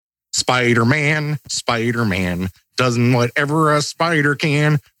Spider-Man, Spider-Man. Doesn't whatever a spider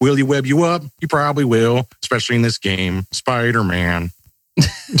can. Will he web you up? You probably will, especially in this game. Spider-Man.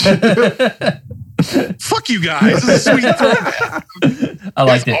 Fuck you guys. This is a sweet throwback. I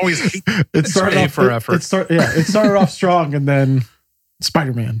like it. Always hate It started off for effort. It started off strong and then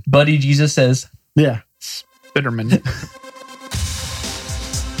Spider-Man. Buddy Jesus says, Yeah. Spiderman.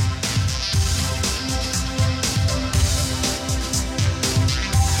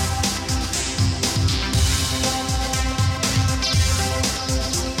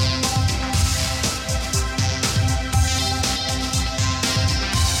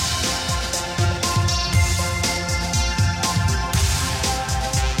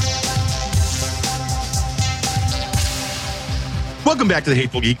 Welcome back to the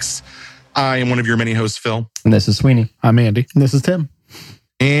Hateful Geeks. I am one of your many hosts, Phil. and this is Sweeney. I'm Andy. And this is Tim.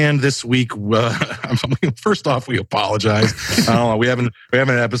 And this week, first off, we apologize. I don't know. We haven't had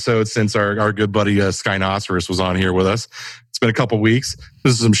an episode since our good buddy Skynoceros was on here with us. It's been a couple weeks.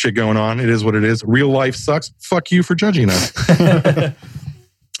 This is some shit going on. It is what it is. Real life sucks. Fuck you for judging us.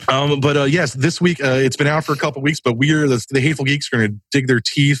 But yes, this week it's been out for a couple weeks. But the Hateful Geeks are going to dig their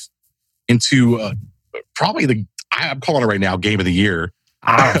teeth into probably I'm calling it right now, game of the year.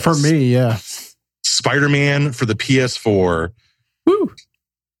 For me, yeah. Spider-Man for the PS4. Woo.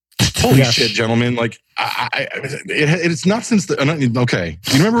 Holy shit, gentlemen. Like, it's not since the... Okay.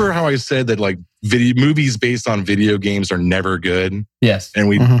 You remember how I said that, like, movies based on video games are never good? Yes.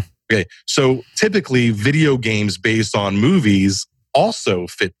 And Okay. So, typically, video games based on movies also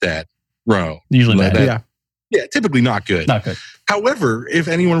fit that row. Usually bad. Yeah, typically not good. Not good. However, if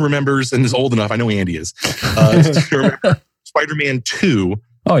anyone remembers and is old enough, I know Andy is, to remember Spider-Man 2.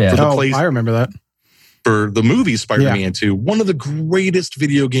 Oh, yeah. I remember that. For the movie Spider-Man 2, one of the greatest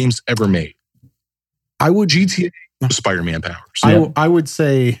video games ever made. GTA Spider-Man powers. I would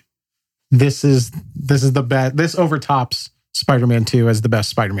say this is the best. This overtops Spider-Man 2 as the best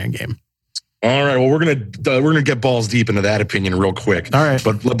Spider-Man game. All right. Well, we're gonna get balls deep into that opinion real quick. All right.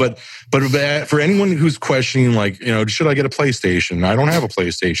 But for anyone who's questioning, like, should I get a PlayStation? I don't have a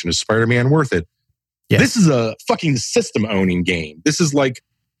PlayStation. Is Spider-Man worth it? Yes. This is a fucking system owning game. This is like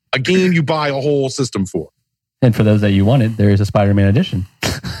a game you buy a whole system for. And for those that you wanted, there is a Spider-Man edition.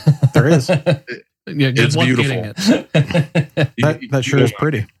 There is. Yeah, It's beautiful. getting it. That sure is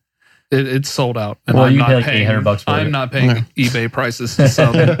pretty. It's sold out. And Well, I'm you not pay like paying $800 for it. I'm not paying eBay prices to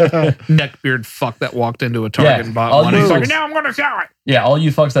sell the neckbeard fuck that walked into a Target and bought all one. you He's like, folks- now I'm going to sell it. Yeah, all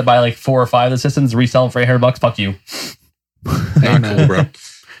you fucks that buy like 4 or 5 of the systems, resell them for $800, fuck you. Not cool, bro.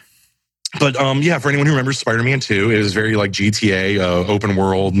 But for anyone who remembers Spider-Man 2, it was very like GTA, open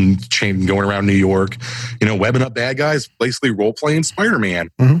world and going around New York, webbing up bad guys, basically role-playing Spider-Man.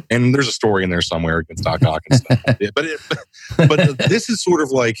 Mm-hmm. And there's a story in there somewhere against Doc Ock and stuff. But this is sort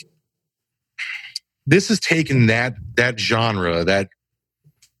of like, this has taken that genre, that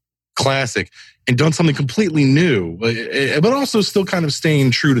classic, and done something completely new, but also still kind of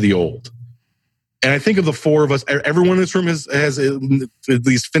staying true to the old. And I think of the four of us, everyone in this room has at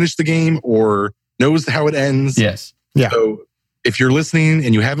least finished the game or knows how it ends. Yes. Yeah. So if you're listening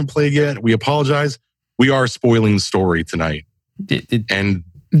and you haven't played yet, we apologize. We are spoiling the story tonight. And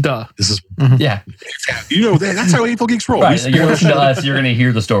Duh. this is, Yeah. that's how Hateful Geeks roll. Right. You're listening to us, you're going to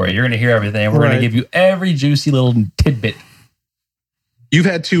hear the story. You're going to hear everything. We're going to give you every juicy little tidbit. You've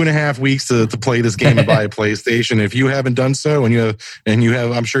had 2.5 weeks to play this game and buy a PlayStation. If you haven't done so, and you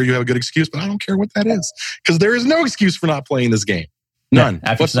have, I'm sure you have a good excuse, but I don't care what that is, because there is no excuse for not playing this game. None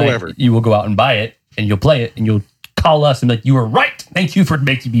whatsoever. Tonight, you will go out and buy it, and you'll play it, and you'll call us and be like, "You were right. Thank you for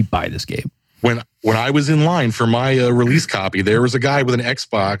making me buy this game." When I was in line for my release copy, there was a guy with an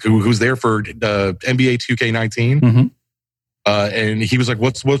Xbox who's there for NBA 2K19. Mm-hmm. And he was like,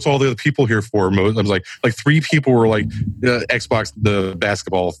 "What's all the other people here for?" I was like 3 people were like Xbox, the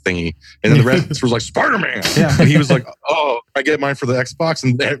basketball thingy, and then the rest was like Spider-Man. Yeah. And he was like, "Oh, I get mine for the Xbox,"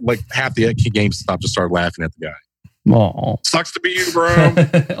 and like half the GameStop just started laughing at the guy. Oh, Sucks to be you, bro.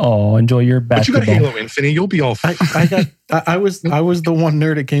 Oh, enjoy your basketball. But you got Halo Infinite. You'll be all fine. I was the one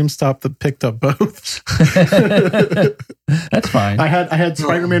nerd at GameStop that picked up both. That's fine. I had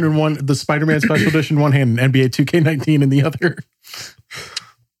Spider-Man in the Spider-Man Special Edition in one hand, and NBA 2K19 in the other.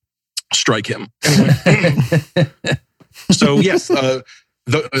 Strike him. So yes,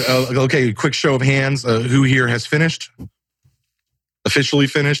 okay. Quick show of hands. Who here has finished? Officially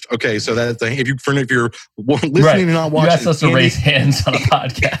finished. Okay, so that's if you're listening and not watching, you asked us to raise hands on a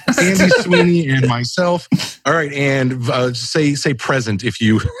podcast. Andy Sweeney and myself. All right, and say present if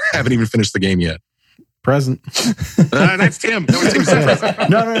you haven't even finished the game yet. Present. That's Tim. That was Tim said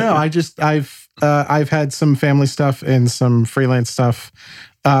present. No. I've had some family stuff and some freelance stuff.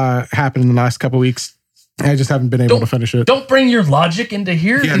 happened in the last couple weeks. I just haven't been able to finish it. Don't bring your logic into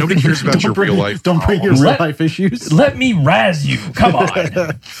here. Yeah, nobody cares about your real life. Don't bring your real life issues. Let me razz you. Come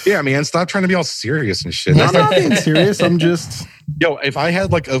on. Yeah, man, stop trying to be all serious and shit. I'm not being serious. I'm just... Yo, if I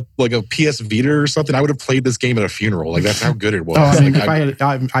had like a PS Vita or something, I would have played this game at a funeral. Like, that's how good it was. Oh, I mean, like,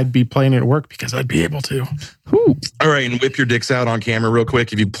 if I'd be playing it at work because I'd be able to. Whew. All right, and whip your dicks out on camera real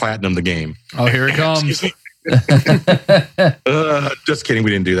quick if you platinum the game. Oh, here it comes. Just kidding, we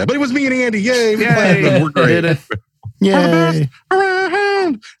didn't do that. But it was me and Andy. Yay, we platinum. We're great. Yay.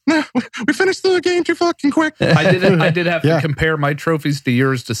 Around. No, we finished the game too fucking quick. I did have to compare my trophies to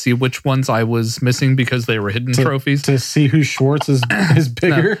yours to see which ones I was missing because they were hidden trophies. To see who Schwartz is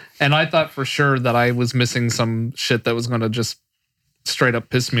bigger. No. And I thought for sure that I was missing some shit that was going to just straight up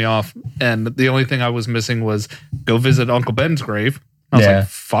piss me off. And the only thing I was missing was go visit Uncle Ben's grave. I was like,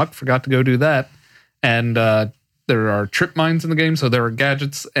 fuck, forgot to go do that. And there are trip mines in the game, so there are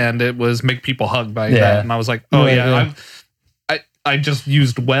gadgets, and it was make people hug by that. And I was like, I just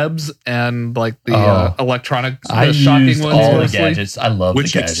used webs and like the electronic shocking ones. All the gadgets. I love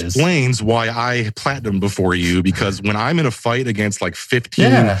Which the gadgets. Explains why I platinumed before you, because when I'm in a fight against like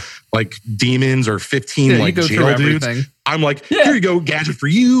 15 like demons or 15 like jail dudes, I'm like, here you go, gadget for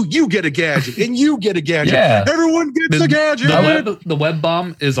you. You get a gadget, and you get a gadget. Everyone gets a gadget. The web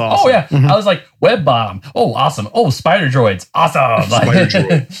bomb is awesome. Oh yeah, I was like, web bomb. Oh, awesome. Oh, spider droids. Awesome. Spider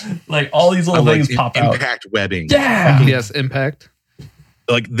droid. Like all these little things pop out. Impact webbing. Yeah. Yes, impact.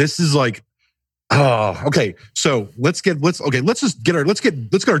 Like this is like, okay. So let's get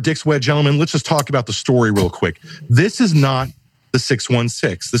our dicks wet, gentlemen. Let's just talk about the story real quick. This is not the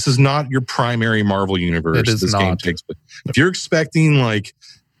 616. This is not your primary Marvel universe. It is this game takes. But if you're expecting like,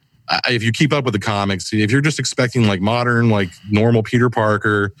 if you keep up with the comics, if you're just expecting like modern, like normal Peter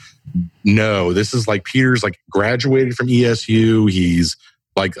Parker, no, this is like Peter's like graduated from ESU. He's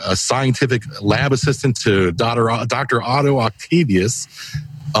like a scientific lab assistant to Dr. Otto Octavius.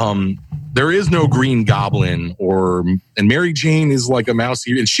 There is no Green Goblin and Mary Jane is like a mouse,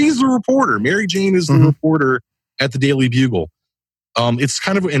 and she's the reporter. Mary Jane is the reporter at the Daily Bugle. It's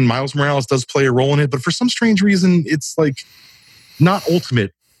kind of, and Miles Morales does play a role in it, but for some strange reason, it's like not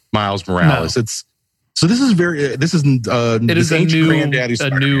ultimate Miles Morales. No. It's so this is it is a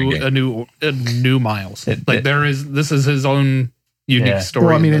new Miles. This is his own unique story.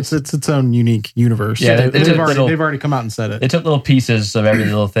 Well, I mean, it's its own unique universe. Yeah, they've already come out and said it. They took little pieces of every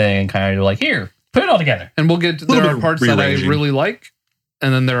little thing and kind of like, here, put it all together. And we'll get to, there are parts that I really like,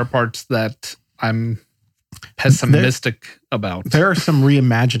 and then there are parts that I'm pessimistic about. There are some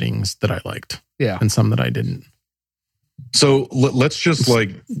reimaginings that I liked, and some that I didn't. So let's just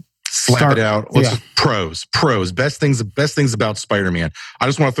like slap it out. Let's just pros. Best things about Spider-Man. I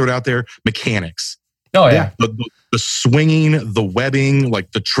just want to throw it out there. Mechanics. Oh yeah. The swinging, the webbing,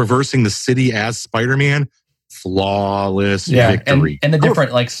 like the traversing the city as Spider-Man, flawless victory. And the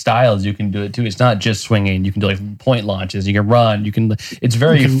different like styles you can do it too. It's not just swinging. You can do like point launches. You can run. It's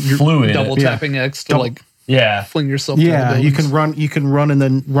very fluid. Double tapping X to fling yourself. Yeah, you can run. You can run and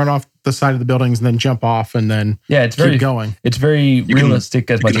then run off the side of the buildings and then jump off and then it's very keep going. It's very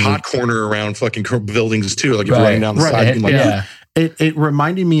realistic as much as hot corner around fucking buildings too. Like if you're running down the side, you can It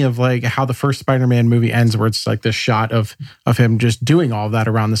reminded me of like how the first Spider-Man movie ends, where it's like this shot of him just doing all of that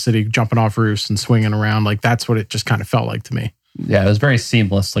around the city, jumping off roofs and swinging around. Like that's what it just kind of felt like to me. Yeah, it was very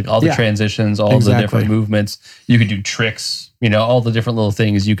seamless. Like all the transitions, all the different movements. You could do tricks, all the different little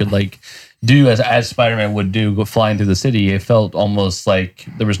things you could like do as Spider-Man would do, go flying through the city. It felt almost like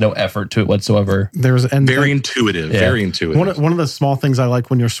there was no effort to it whatsoever. There was very intuitive. Very intuitive. One of the small things I like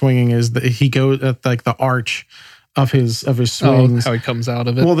when you're swinging is that he goes at like the arch of his swings. How he comes out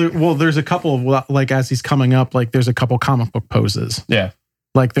of it. Well, there's a couple of like as he's coming up, like there's a couple comic book poses. Yeah,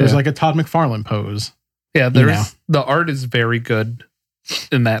 like there's like a Todd McFarlane pose. Yeah, there's the art is very good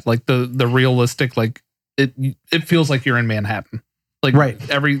in that. Like the realistic, like it feels like you're in Manhattan. Like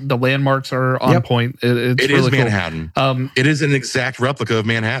the landmarks are on point. It's really is Manhattan. Cool. It is an exact replica of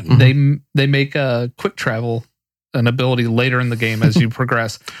Manhattan. They make a quick travel an ability later in the game as you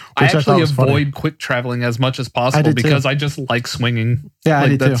progress. I actually avoid quick traveling as much as possible because I just like swinging. Yeah,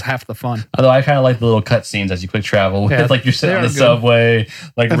 like, that's half the fun. Although I kind of like the little cut scenes as you quick travel. With, like you're sitting on the subway,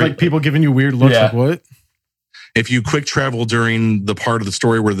 like people giving you weird looks. Like what? If you quick travel during the part of the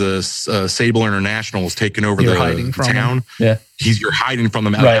story where the Sable International is taking over the town, you're hiding from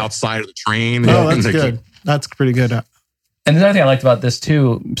them outside of the train. Oh, that's good. That's pretty good. And another thing I liked about this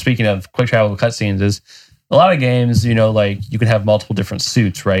too, speaking of quick travel cutscenes, is a lot of games, like you can have multiple different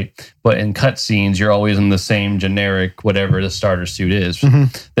suits, right? But in cutscenes, you're always in the same generic, whatever the starter suit is. Mm-hmm.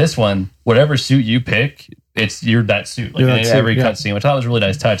 This one, whatever suit you pick, you're that suit. Like in every cutscene, which I thought was a really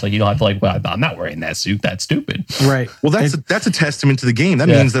nice touch. Like you don't have to like, well, I'm not wearing that suit. That's stupid. Right. Well, that's a testament to the game. That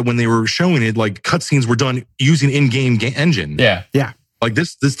means that when they were showing it, like cutscenes were done using in-game engine. Yeah. Yeah. Like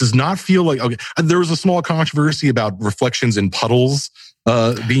this does not feel like, okay. There was a small controversy about reflections in puddles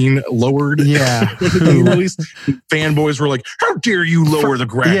being lowered. Yeah. Being released. Fanboys were like, how dare you lower the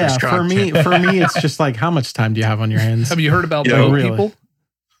graphics? Yeah. For me, it's just like, how much time do you have on your hands? Have you heard about boat people?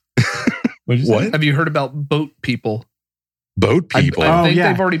 What? Have you heard about boat people? Boat people? I think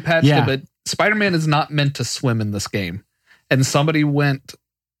they've already patched it, but Spider-Man is not meant to swim in this game. And somebody went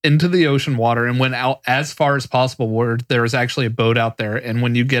into the ocean water and went out as far as possible where there is actually a boat out there. And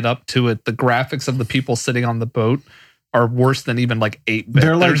when you get up to it, the graphics of the people sitting on the boat are worse than even like 8-bit.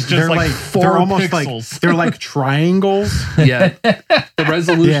 They're like, they're almost pixels. They're like triangles. Yeah. The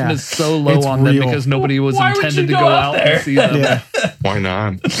resolution is so low on them because nobody was intended to go out and see them. Yeah. Why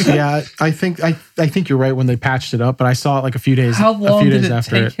not? Yeah, I think you're right when they patched it up, but I saw it like a few days. How long did it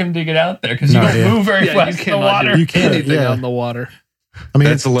take him to get out there? Because you don't move very fast in the water. You can't do anything out in the water. I mean,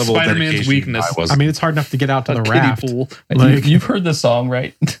 that's a level of Spider-Man's dedication. weakness. I mean, it's hard enough to get out to the raft. Pool. Like, you've heard the song,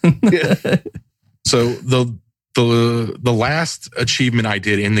 right? So the last achievement I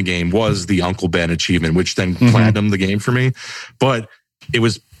did in the game was the Uncle Ben achievement, which then platinumed the game for me. But it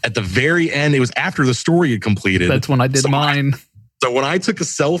was at the very end. It was after the story had completed. That's when I did mine. So when I took a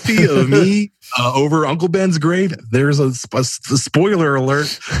selfie of me over Uncle Ben's grave, there's a spoiler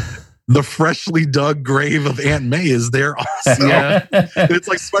alert. The freshly dug grave of Aunt May is there also. Yeah. It's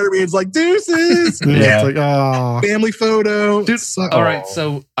like Spider-Man's like, deuces. Yeah. It's like, oh. Family photo. Dude, all right,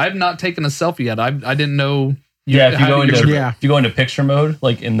 so I've not taken a selfie yet. I didn't know. If you go into picture mode,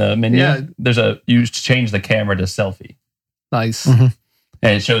 like in the menu, you change the camera to selfie. Nice. Mm-hmm.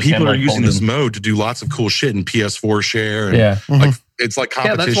 And it shows people are using this mode to do lots of cool shit in PS4 share. And like it's like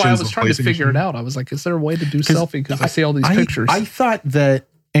competitions. Yeah, that's why I was trying to figure it out. I was like, is there a way to do selfie? Because I see all these pictures. I thought that,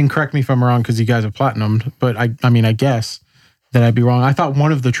 and correct me if I'm wrong because you guys are platinumed, but I mean, I guess that I'd be wrong. I thought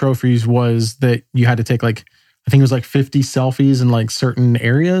one of the trophies was that you had to take like, I think it was like 50 selfies in like certain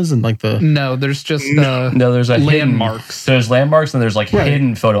areas and like the... No, there's just there's a landmarks. There's landmarks and there's like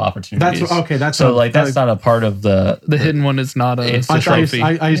hidden photo opportunities. That's not a part of the hidden one is not a trophy.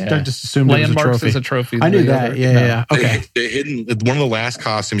 I just assumed landmarks it was a trophy. Is a trophy. I knew that. Yeah. Okay. The hidden, one of the last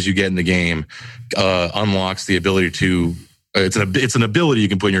costumes you get in the game unlocks the ability to... It's an ability you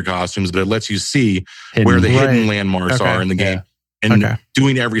can put in your costumes, but it lets you see where the hidden landmarks are in the game. And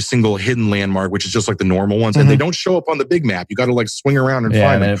doing every single hidden landmark, which is just like the normal ones, and they don't show up on the big map. You got to like swing around and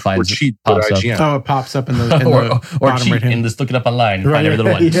find them, or cheat with IGN. Oh, it pops up in the or cheat right and just look it up online. Right, find every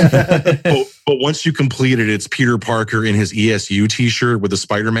little one. Yeah. but once you complete it, it's Peter Parker in his ESU t-shirt with a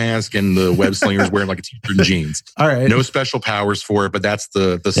spider mask, and the web slinger's wearing like a t-shirt and jeans. All right, no special powers for it, but that's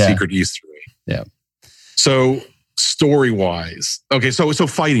the secret Easter egg. Yeah. So story-wise, okay, so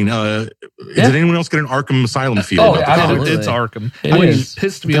fighting. Did anyone else get an Arkham Asylum feel? Oh, absolutely. It's Arkham. Which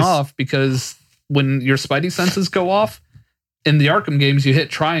pissed me off because when your Spidey senses go off in the Arkham games, you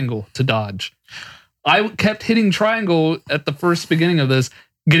hit triangle to dodge. I kept hitting triangle at the first beginning of this,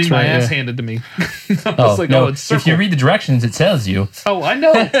 getting my ass handed to me. I was like, it's circle. If you read the directions, it tells you. Oh, I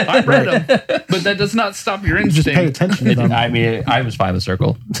know. I read them, but that does not stop your instinct. Just pay attention to them. I mean, I was fine with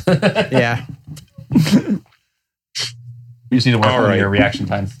circle. Yeah. You just need to work on your reaction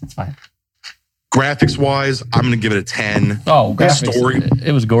times. It's fine. Graphics wise, I'm going to give it a 10. Oh, graphics. Story.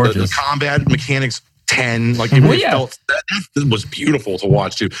 It was gorgeous. The combat mechanics, 10. Like, it really felt that was beautiful to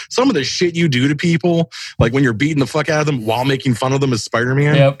watch too. Some of the shit you do to people, like when you're beating the fuck out of them while making fun of them as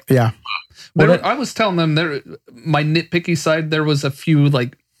Spider-Man. Yep. Yeah. I was telling them my nitpicky side, there was a few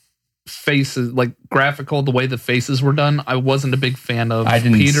like faces, like graphical, the way the faces were done. I wasn't a big fan of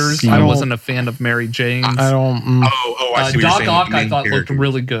Peter's. I wasn't a fan of Mary Jane's. I don't. I see what Doc you're saying. Ock I thought looked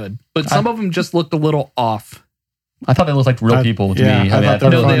really good, but some of them just looked a little off. I thought they looked like real people to me. I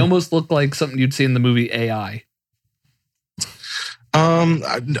thought they almost looked like something you'd see in the movie AI.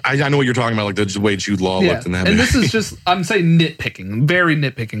 I know what you're talking about, like the way Jude Law looked in that. And this is just, I'm saying nitpicking, very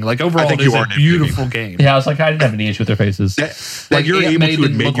nitpicking. Like overall, it's a beautiful game. Yeah, I was like, I didn't have any issue with their faces. Like you're able to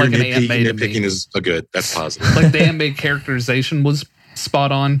admit your nitpicking is a good. That's positive. Like the Aunt May characterization was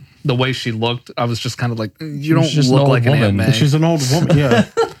spot on. The way she looked, I was just kind of like, you don't look like an Aunt May. She's an old woman. Yeah.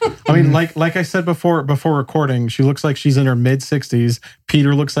 I mean, like I said before recording, she looks like she's in her mid 60s.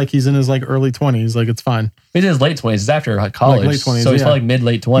 Peter looks like he's in his like early 20s. Like it's fine. He's in his late 20s. It's after college. Like late 20s, so he's like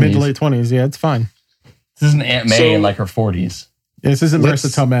mid-late 20s. Mid to late 20s. Yeah, it's fine. This isn't Aunt May in like her 40s. This isn't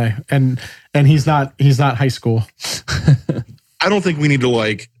Marissa Tomei, and he's not high school. I don't think we need to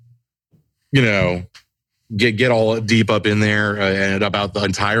like, get all deep up in there and about the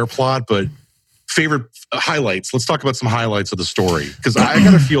entire plot, but favorite highlights. Let's talk about some highlights of the story, because I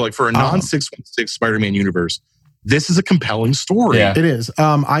gotta feel like for a non-616 Spider-Man universe, this is a compelling story. Yeah. It is.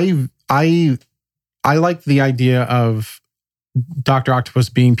 I like the idea of Dr. Octopus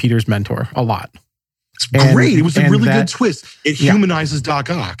being Peter's mentor a lot. It's great. It was a really good twist. It humanizes Doc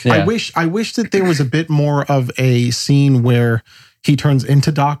Ock. Yeah. I wish that there was a bit more of a scene where he turns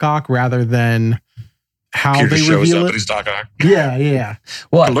into Doc Ock rather than how Peter they shows reveal up it. and he's Doc Ock. Yeah.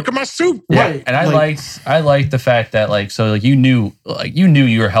 Well, look at my suit. Yeah, Right. and I liked the fact that you knew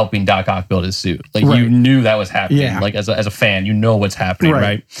you were helping Doc Ock build his suit. You knew that was happening. Yeah. As a fan, you know what's happening,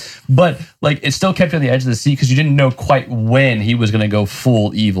 right? But it still kept you on the edge of the seat because you didn't know quite when he was going to go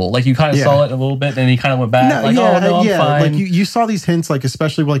full evil. You kind of saw it a little bit, and he kind of went back. I'm fine. You saw these hints,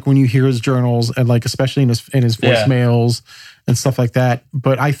 especially when you hear his journals and especially in his voicemails and stuff like that.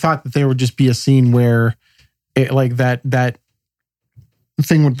 But I thought that there would just be a scene where it that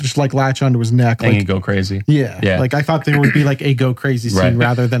thing would just latch onto his neck and he'd go crazy. Yeah. I thought there would be a go crazy scene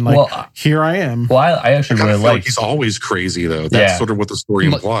rather than here I am. Well, I actually really like he's always crazy though. That's sort of what the story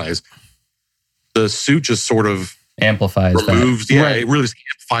implies. The suit just sort of amplifies removes that. It really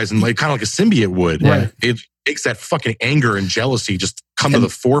amplifies and kind of like a symbiote would. Right. It makes that fucking anger and jealousy just come to the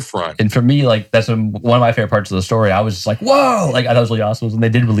forefront. And for me, that's one of my favorite parts of the story. I was just whoa! I thought it was really awesome when they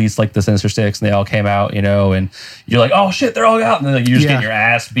did release the Sinister Six and they all came out, and you're like, oh shit, they're all out, and then you're just getting your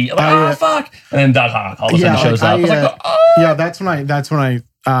ass beat, oh fuck, and then Doc Ock all of a sudden shows up. I was oh. Yeah, that's when I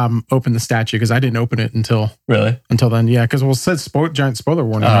opened the statue because I didn't open it until then. Yeah, because it said giant spoiler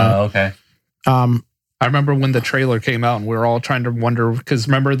warning. Oh, okay. I remember when the trailer came out and we were all trying to wonder, because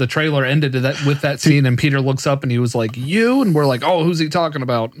remember the trailer ended with that scene and Peter looks up and he was like, you? And we're like, oh, who's he talking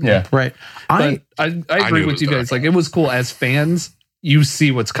about? Yeah. Right. But I agree with you guys. It was cool as fans. You see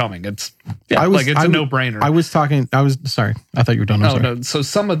what's coming. It's it's a no-brainer. Sorry. I thought you were done. No. So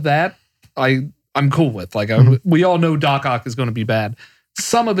some of that I'm cool with. We all know Doc Ock is going to be bad.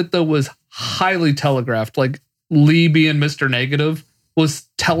 Some of it though was highly telegraphed. Lee being Mr. Negative was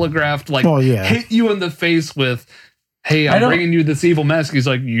telegraphed, hit you in the face with, hey, I'm bringing you this evil mask. He's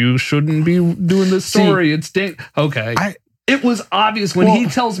like, you shouldn't be doing this story. It's okay. It was obvious when he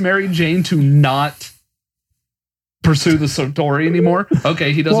tells Mary Jane to not pursue the story anymore.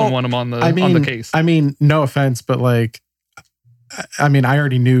 Okay, he doesn't want him on the case. I mean, no offense, but I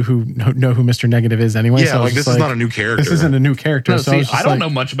already know who Mr. Negative is anyway. Yeah, this is not a new character. This isn't a new character. No, I don't know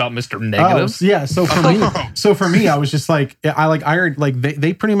much about Mr. Negative. Yeah, so for me, I was just I heard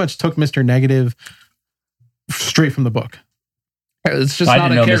they pretty much took Mr. Negative straight from the book. It's just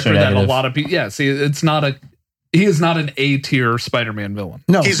not a character that a lot of people. Yeah, see, he is not an A-tier Spider-Man villain.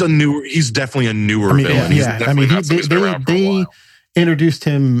 No, he's definitely a newer villain. They introduced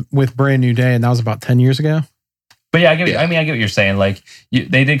him with Brand New Day, and that was about 10 years ago. But yeah, I get what you're saying.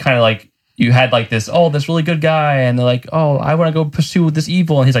 They did kind of you had this really good guy, and they're like, oh, I want to go pursue this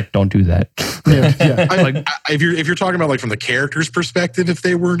evil, and he's like, don't do that. If you're talking about from the character's perspective, if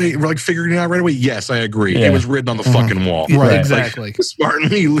they were figuring it out right away, yes, I agree. Yeah. It was written on the fucking wall, right? Exactly.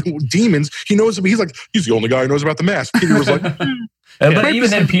 Smartly, demons. He knows. He's he's the only guy who knows about the mask. Peter was like, but even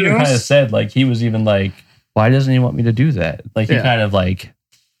then, Peter kind of said he was even why doesn't he want me to do that? He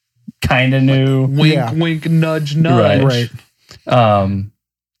kind of knew. Wink, wink, nudge, nudge. Right.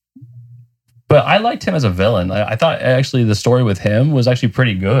 But I liked him as a villain. I thought actually the story with him was actually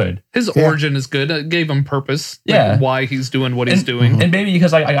pretty good. His origin is good. It gave him purpose. Why he's doing what he's doing. And maybe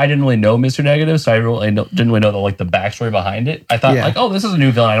because I didn't really know Mr. Negative, so I didn't really know the backstory behind it. I thought oh, this is a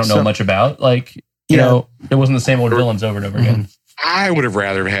new villain I don't know much about. You know, it wasn't the same old villains over and over again. I would have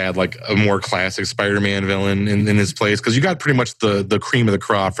rather had a more classic Spider-Man villain in his place, because you got pretty much the cream of the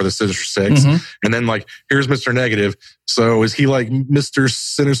crop for the Sinister Six, and then here's Mr. Negative. So is he Mr.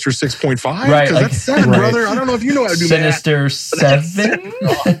 Sinister 6.5? Right, because that's 7, brother. I don't know if you know how to do Sinister 7.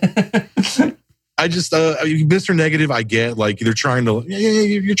 I just Mr. Negative. I get you're trying to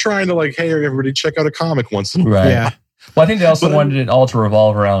hey everybody, check out a comic once in a while. Right. Yeah. Well, I think they also wanted it all to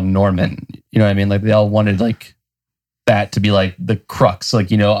revolve around Norman. You know what I mean? They all wanted that to be the crux,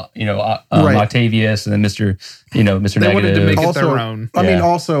 Octavius and then Mr. Mr. They Negative. wanted to make it their own. I mean,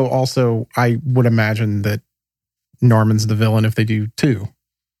 also, I would imagine that Norman's the villain if they do too.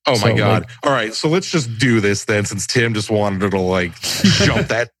 Oh my God! All right, so let's just do this then, since Tim just wanted to jump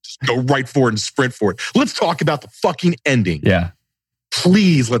that, just go right for it and sprint for it. Let's talk about the fucking ending. Yeah,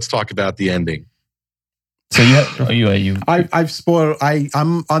 please. Let's talk about the ending. So I've spoiled.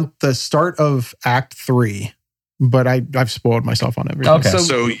 I'm on the start of Act 3. But I've spoiled myself on everything. Okay,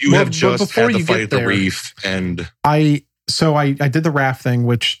 so you have just had to fight the reef, and I did the raft thing,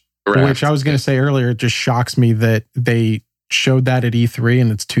 which I was going to say earlier. It just shocks me that they showed that at E3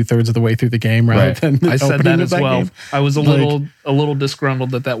 and it's 2/3 of the way through the game rather than the I said that as well. Game. I was a little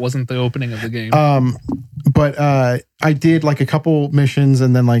disgruntled that wasn't the opening of the game. But I did like a couple missions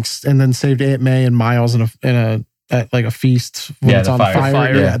and then saved Aunt May and Miles at like a feast when it's on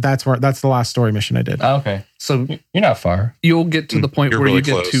fire. Yeah, that's the last story mission I did. Oh, okay. So you're not far. You'll get to the point where really you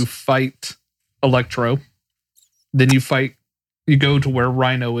get to fight Electro. Then you go to where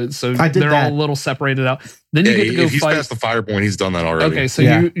Rhino is. So they're all a little separated out. Then you get to go if he's fight. past the fire point, he's done that already. Okay, so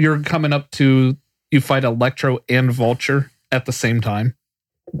you're coming up to you fight Electro and Vulture at the same time.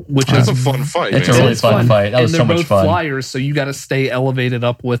 That's a fun fight. It's a really fun fight. That was so much fun. And they're both flyers, so you got to stay elevated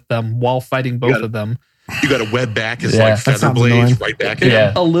up with them while fighting both of them. You got to web back his like feather blades right back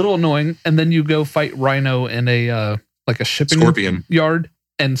in. A little annoying. And then you go fight Rhino in a shipping yard.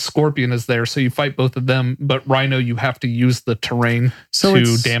 And Scorpion is there, so you fight both of them. But Rhino, you have to use the terrain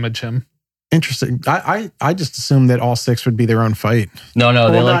to damage him. Interesting. I just assumed that all 6 would be their own fight. No,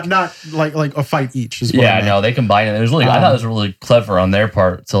 well, not like a fight each. Is what no, they combine it. It was really. I thought it was really clever on their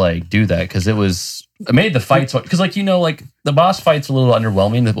part to like do that because it made the fights because the boss fights a little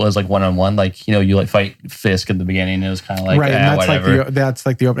underwhelming. It was like 1-on-1. Like you like fight Fisk in the beginning. It was kind of like and whatever. That's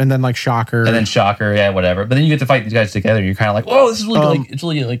like the open, and then like Shocker, whatever. But then you get to fight these guys together. And you're kind of like, whoa, this is really it's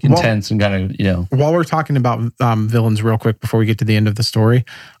really like intense and kind of While we're talking about villains, real quick before we get to the end of the story,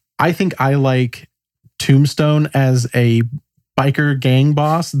 I think I like Tombstone as a biker gang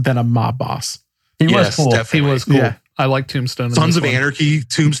boss than a mob boss. He was cool. Definitely. He was cool. Yeah. I like Tombstone. Sons of Anarchy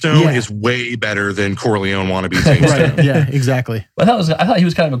Tombstone is way better than Corleone wannabe Tombstone. Right. Yeah, exactly. I thought he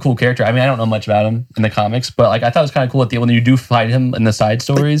was kind of a cool character. I mean, I don't know much about him in the comics, but like I thought it was kind of cool when you do fight him in the side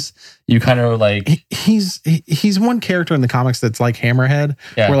stories. You kind of like he's one character in the comics that's like Hammerhead,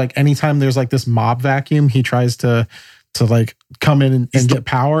 where like anytime there's like this mob vacuum, he tries to like come in and get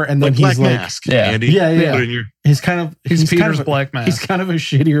power, and then he's like, Mask, Andy. He's Peter's Black Mask. He's kind of a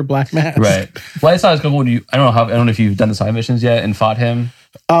shittier Black Mask, right? Well, I thought it was cool. I don't know if you've done the side missions yet and fought him.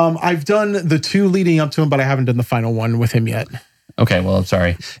 I've done the 2 leading up to him, but I haven't done the final one with him yet. Okay, well, I'm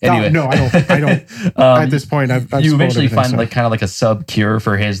sorry. Anyway, no, I don't. At this point, I've you eventually find like kind of like a sub cure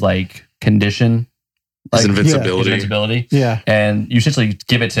for his like condition, like his invincibility. Yeah, and you essentially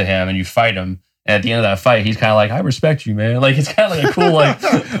give it to him, and you fight him. And at the end of that fight, he's kind of like, "I respect you, man." Like it's kind of like a cool, like,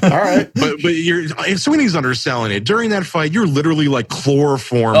 all right. But Sweeney's underselling it. During that fight, you're literally like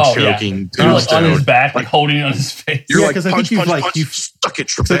chloroform choking. You're like on his back, like holding it on his face. You're like punch, you've stuck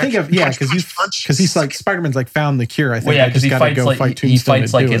it. Because he's like Spider-Man's like found the cure. I think. Well, yeah, because he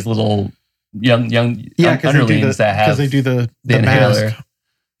fights like his little young underlings that have because they do the inhaler. Mask.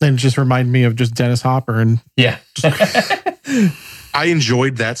 Then just remind me of just Dennis Hopper and I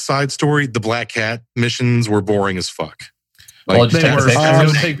enjoyed that side story. The Black Cat missions were boring as fuck. Like, just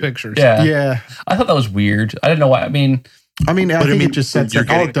take pictures. Yeah. I thought that was weird. I didn't know why. I think it just sets up.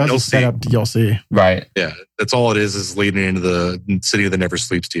 All it does is set up DLC. Right. Yeah. That's all it is leading into the City that Never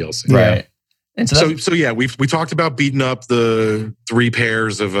Sleeps DLC. Right. And so yeah, we talked about beating up the 3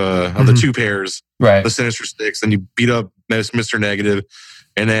 pairs of the 2 pairs, right? The Sinister Six, and you beat up Mr. Negative.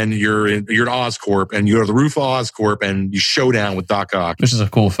 And then you're at Oscorp, and you go to the roof of Oscorp, and you showdown with Doc Ock. Which is a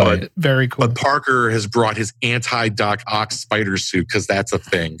cool fight. Very cool. But Parker has brought his anti-Doc Ock spider suit because that's a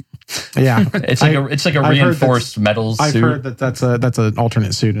thing. Yeah, it's like a reinforced metal suit. I've heard that's an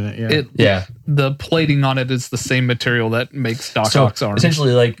alternate suit in it. Yeah, the plating on it is the same material that makes Doc Ock's arms.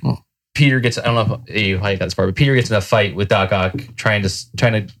 Essentially, like Peter gets. I don't know if you got this part, but Peter gets in a fight with Doc Ock,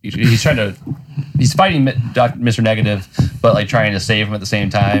 he's fighting Mr. Negative, but like trying to save him at the same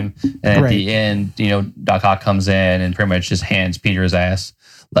time. And at the end, Doc Ock comes in and pretty much just hands Peter his ass.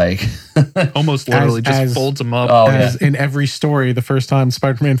 Like almost literally folds him up. As in every story, the first time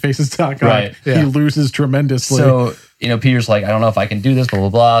Spider-Man faces Doc Ock, he loses tremendously. So, Peter's like, I don't know if I can do this, blah, blah,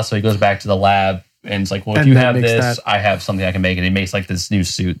 blah. So he goes back to the lab and it's like, well, if you have this, I have something I can make. And he makes like this new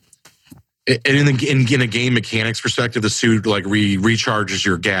suit. And in a game mechanics perspective, the suit like recharges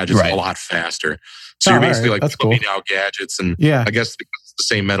your gadgets a lot faster. So you're basically like flipping out gadgets, and I guess because it's the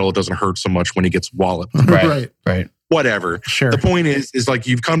same metal, it doesn't hurt so much when he gets walloped. Right. Whatever. Sure. The point is like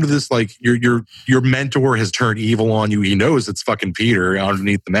you've come to this like your mentor has turned evil on you. He knows it's fucking Peter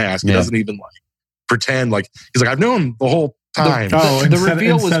underneath the mask. He doesn't even like pretend like he's like I've known the whole time. The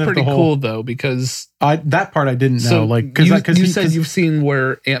reveal was pretty cool though, because that part I didn't know. Like because you said you've seen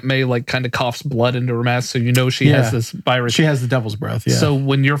where Aunt May like kind of coughs blood into her mask, so she has this virus. She has the devil's breath. Yeah. So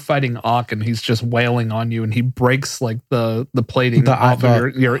when you're fighting Ock and he's just wailing on you and he breaks like the plating off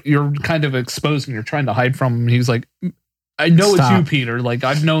of you're kind of exposed and you're trying to hide from him. He's like, I know it's you, Peter. Like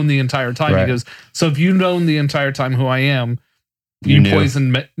I've known the entire time. He goes, so if you've known the entire time who I am, you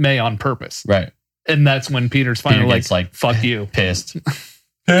poisoned May on purpose. Right. And that's when Peter's finally like, fuck you. Pissed.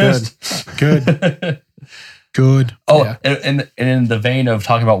 Good. Good. Oh, yeah. And in the vein of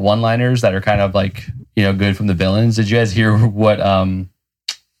talking about one-liners that are kind of like, good from the villains, did you guys hear what,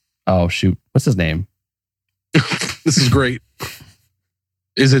 oh shoot, what's his name? This is great.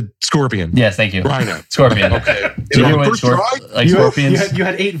 Is it Scorpion? Yes, thank you. Rhino. Scorpion. Okay. Did you hear what Scorpions? You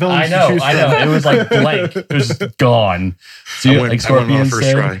had 8 villains. I know. It was like blank. It was just gone. So like Scorpion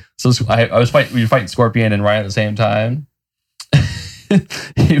said. So we were fighting Scorpion and Rhino at the same time.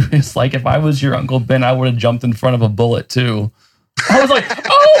 He was like, if I was your Uncle Ben, I would have jumped in front of a bullet too. I was like,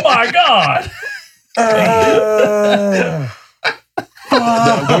 oh my God.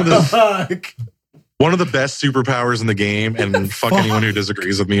 One of the best superpowers in the game, and fuck anyone who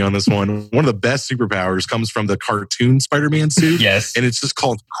disagrees with me on this one, one of the best superpowers comes from the cartoon Spider-Man suit. Yes. And it's just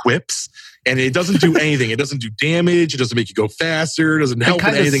called Quips. And it doesn't do anything. It doesn't do damage. It doesn't make you go faster. It doesn't help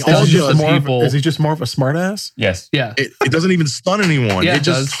with anything. Is he just more of a smartass? Yes. Yeah. It doesn't even stun anyone. Yeah, it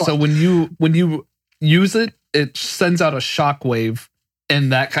does. So when you use it, it sends out a shockwave,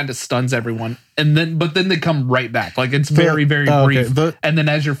 and that kind of stuns everyone. But then they come right back. Like it's very, very brief. And then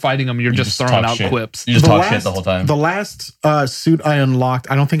as you're fighting them, you're just throwing out quips. You just talk shit the whole time. The last suit I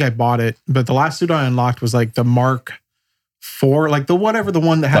unlocked, I don't think I bought it, but the last suit I unlocked was like the Mark IV, like the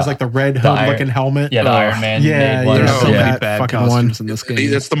one that has like the red hood looking helmet. Yeah, the Iron Man. Yeah, made one. so many bad fucking ones in this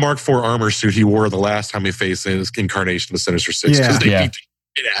game. That's the Mark IV armor suit he wore the last time he faced his incarnation of Sinister Six, because they beat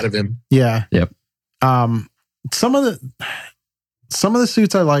it out of him. Yeah. Yep. Some of the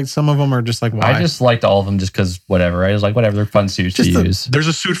suits I liked. Some of them are just like, why? I just liked all of them just because whatever. I was like, whatever, they're fun suits to use. There's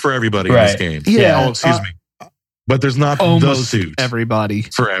a suit for everybody in this game. Yeah. Oh, excuse me. But there's not the suit everybody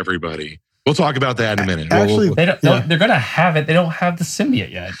for everybody. We'll talk about that in a minute. Actually, they're going to have it. They don't have the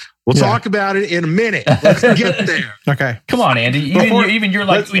symbiote yet. We'll talk about it in a minute. Let's get there. Okay. Come on, Andy. Even you're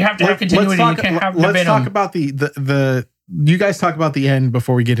like, we have to have continuity. You can't have Let's talk about the you guys talk about the end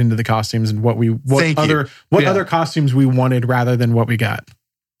before we get into the costumes and what other costumes we wanted rather than what we got.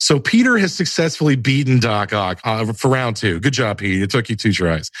 So Peter has successfully beaten Doc Ock for round 2. Good job, Pete. It took you 2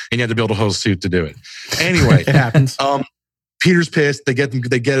 tries, and you had to build a whole suit to do it. Anyway, it happens. Peter's pissed. They get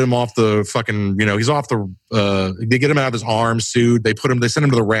him off the fucking, he's off the, they get him out of his arm suit. They send him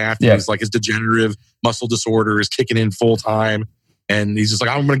to the raft. Yeah. He's like, his degenerative muscle disorder is kicking in full time. And he's just like,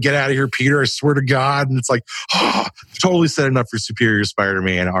 I'm going to get out of here, Peter. I swear to God. And it's like, totally setting up for Superior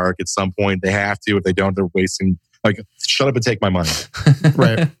Spider-Man arc at some point. They have to. If they don't, they're wasting, like, shut up and take my money.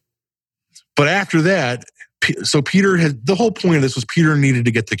 Right. But after that, so Peter had, the whole point of this was Peter needed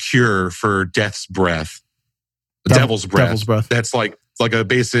to get the cure for Death's Breath. Devil's breath. That's like a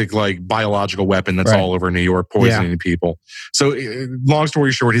basic like biological weapon that's all over New York, poisoning people. So long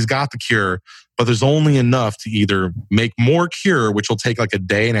story short, he's got the cure, but there's only enough to either make more cure, which will take like a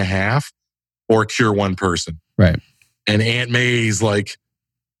day and a half, or cure one person. Right. And Aunt May's like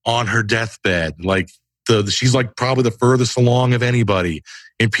on her deathbed, like she's like probably the furthest along of anybody.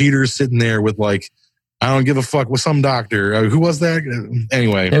 And Peter's sitting there with like, I don't give a fuck with some doctor. Who was that?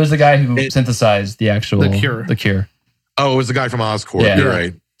 Anyway. It was the guy who synthesized the cure. Oh, it was the guy from Oscorp. Yeah. You're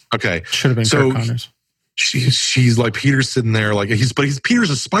right. Okay. Should have been Kirk Connors. She's like, Peter's sitting there like, Peter's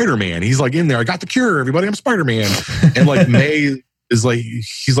a Spider-Man. He's like in there, I got the cure, everybody, I'm Spider-Man. And like May is like,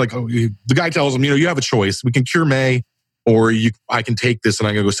 he's like, the guy tells him, you have a choice. We can cure May, or I can take this and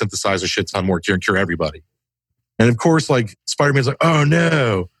I'm going to go synthesize a shit ton more cure and cure everybody. And of course, like Spider-Man's like, oh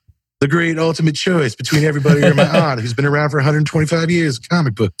no. The great ultimate choice between everybody or my aunt, who's been around for 125 years of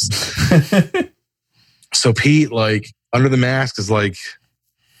comic books. So Pete, like, under the mask is like,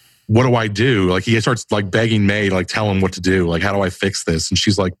 what do I do? Like, he starts like begging May to like tell him what to do. Like, how do I fix this? And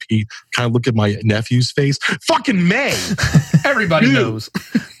she's like, Pete, kind of look at my nephew's face. Fucking May. Everybody knows.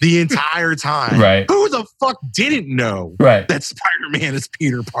 The entire time. Right. Who the fuck didn't know that Spider-Man is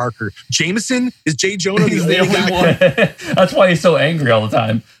Peter Parker? Jameson? Is J. Jonah the only one? That's why he's so angry all the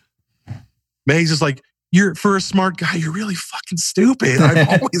time. May's just like, for a smart guy, you're really fucking stupid. I've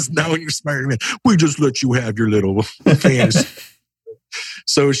always known you're Spider-Man. We just let you have your little fantasy.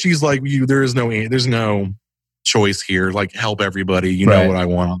 So she's like, there's no choice here. Like, help everybody. You know what I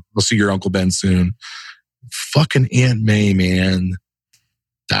want. I'll see your Uncle Ben soon. Fucking Aunt May, man,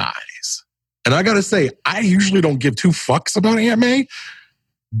 dies. And I gotta say, I usually don't give 2 fucks about Aunt May,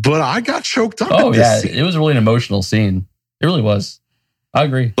 but I got choked up. Oh yeah, it was really an emotional scene. It really was. I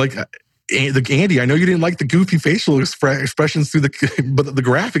agree. Like, Andy, I know you didn't like the goofy facial expressions through the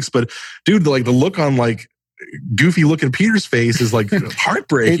graphics, but dude, like the look on like goofy looking Peter's face is like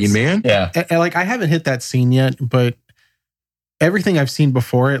heartbreaking, man. Yeah. And like, I haven't hit that scene yet, but everything I've seen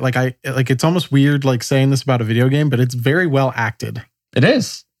before it, it's almost weird like saying this about a video game, but it's very well acted. It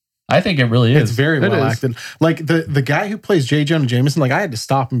is. I think it really is. It's very well acted. Like the guy who plays J. Jonah Jameson, like I had to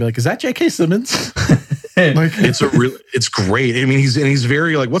stop and be like, "Is that J.K. Simmons?" Like it's great. I mean, he's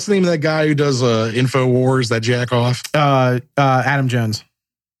very like, what's the name of that guy who does InfoWars, that jack off? Adam Jones.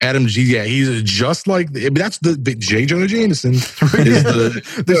 Adam G. Yeah, he's just like that's the J. Jonah Jameson.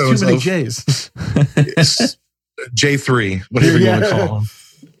 There's too many J's. J3, whatever you want to call him.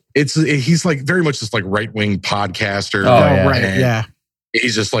 He's like very much just like right wing podcaster. Yeah.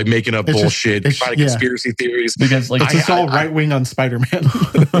 He's just like making up bullshit, finding conspiracy theories. Because like it's all right wing on Spider-Man.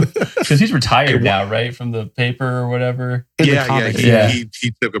 Because he's retired now, right, from the paper or whatever. He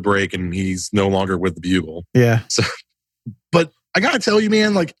took a break and he's no longer with the Bugle. Yeah. So, but I gotta tell you,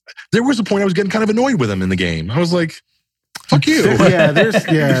 man, like there was a point I was getting kind of annoyed with him in the game. I was like, "Fuck you."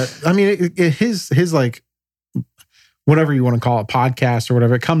 I mean, his like, whatever you want to call it, podcast or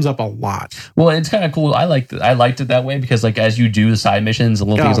whatever, it comes up a lot. Well, it's kind of cool. I liked it that way because like as you do the side missions and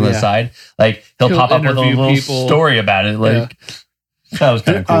little things on the side, like he'll pop up with a little story about it. Like that was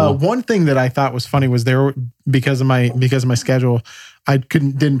kind of cool. One thing that I thought was funny was because of my schedule, I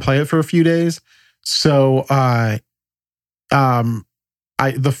didn't play it for a few days. So I'm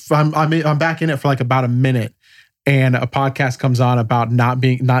back in it for like about a minute. And a podcast comes on about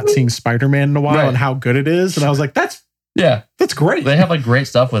not seeing Spider-Man in a while and how good it is, and I was like, "That's great." They have like great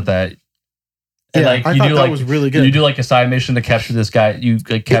stuff with that. And like I you thought do that like was really good. You do like a side mission to capture this guy. You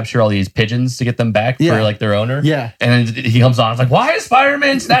like capture all these pigeons to get them back for like their owner. Yeah, and then he comes on. It's like, why is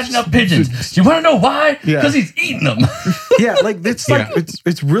Spider-Man snatching up pigeons? You want to know why? Because he's eating them. Like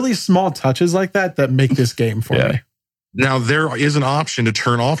it's really small touches like that make this game for me. Now there is an option to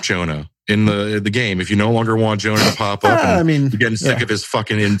turn off Jonah in the game if you no longer want Jonah to pop up. I mean, you're getting sick of his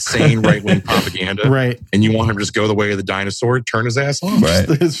fucking insane right wing propaganda, right? And you want him to just go the way of the dinosaur, turn his ass off. Right?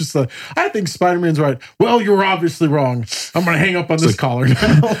 It's just I think Spider-Man's right. Well, you were obviously wrong. I'm gonna hang up on this collar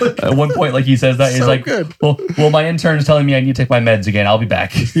now. At one point, like he says that he's like, good. Well, my intern's telling me I need to take my meds again. I'll be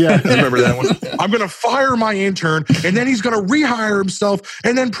back. Yeah, remember that one? I'm gonna fire my intern, and then he's gonna rehire himself,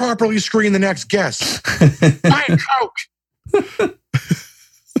 and then properly screen the next guest. Diet Coke.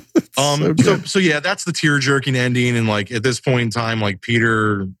 So yeah, that's the tear-jerking ending, and like at this point in time, like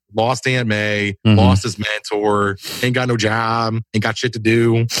Peter lost Aunt May, lost his mentor, ain't got no job, ain't got shit to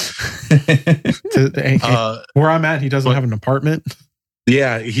do. Where I'm at, he doesn't have an apartment.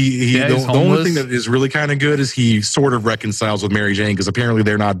 Yeah, the only thing that is really kind of good is he sort of reconciles with Mary Jane because apparently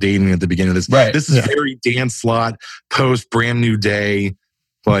they're not dating at the beginning of this. Right. This is very Dan Slott post Brand New Day,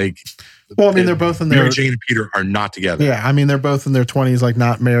 like. Well, I mean, they're both in their... Mary Jane and Peter are not together. Yeah, I mean, they're both in their 20s, like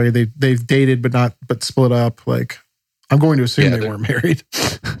not married. They've dated, but split up. Like, I'm going to assume they weren't married.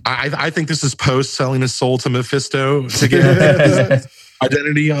 I think this is post selling his soul to Mephisto to get his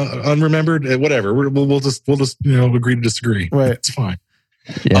identity unremembered. Whatever. We'll just agree to disagree. Right, it's fine.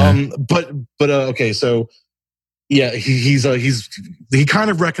 Yeah. But okay, so. Yeah, he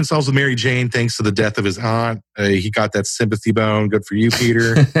kind of reconciles with Mary Jane thanks to the death of his aunt. He got that sympathy bone. Good for you,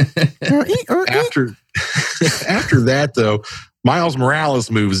 Peter. After that, though, Miles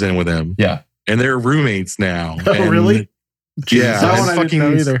Morales moves in with him. Yeah, and they're roommates now. Oh, really? Yeah, that one I didn't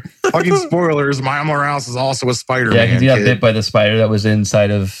know either. Fucking spoilers. Miles Morales is also a Spider-Man. Yeah, he got bit by the spider that was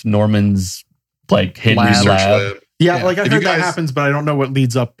inside of Norman's like hidden lab. Yeah, like I heard that happens, but I don't know what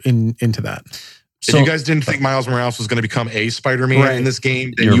leads up into that. If you guys didn't think Miles Morales was going to become a Spider-Man in this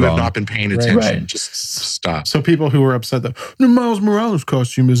game, then you have not been paying attention. Right. Just stop. So people who were upset that the Miles Morales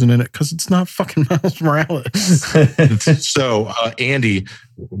costume isn't in it because it's not fucking Miles Morales. So Andy,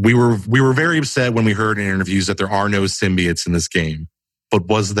 we were very upset when we heard in interviews that there are no symbiotes in this game. But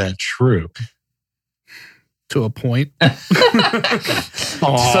was that true? To a point. I'm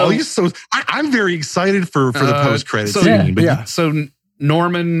very excited for the post-credit scene. But so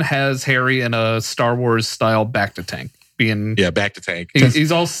Norman has Harry in a Star Wars style back-to-tank. Back-to-tank.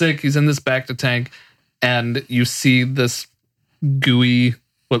 He's all sick. He's in this back-to-tank. And you see this gooey,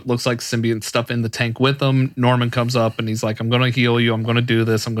 what looks like symbiont stuff in the tank with him. Norman comes up and he's like, I'm going to heal you. I'm going to do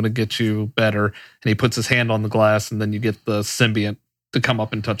this. I'm going to get you better. And he puts his hand on the glass and then you get the symbiont to come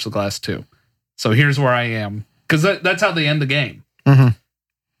up and touch the glass too. So here's where I am. Because that's how they end the game. Mm-hmm.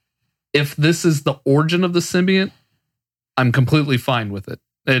 If this is the origin of the symbiont, I'm completely fine with it.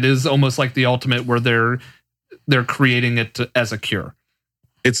 It is almost like the ultimate where they're creating it as a cure.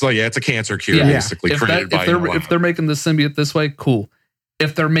 It's like it's a cancer cure basically. If they're making the symbiote this way, cool.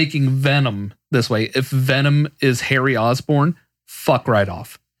 If they're making Venom this way, if Venom is Harry Osborn, fuck right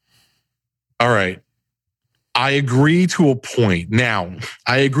off. All right. I agree to a point. Now,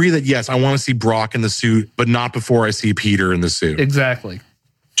 I agree that yes, I want to see Brock in the suit, but not before I see Peter in the suit. Exactly.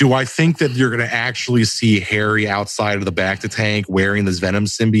 Do I think that you're going to actually see Harry outside of the Bacta-tank wearing this Venom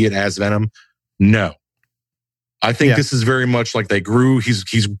symbiote as Venom? No. I think this is very much like they grew.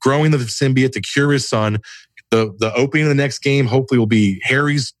 He's growing the symbiote to cure his son. The opening of the next game hopefully will be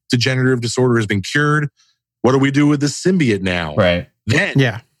Harry's degenerative disorder has been cured. What do we do with this symbiote now? Right.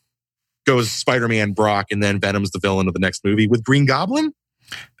 Then goes Spider-Man, Brock, and then Venom's the villain of the next movie with Green Goblin.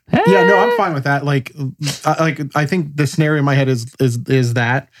 Yeah, no, I'm fine with that. Like I think the scenario in my head is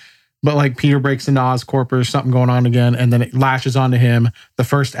that, but like Peter breaks into Oscorp or there's something going on again, and then it lashes onto him. The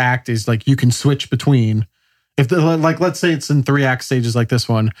first act is like you can switch between. If let's say it's in 3 act stages like this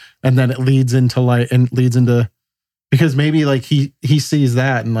one, and then it leads into because maybe like he sees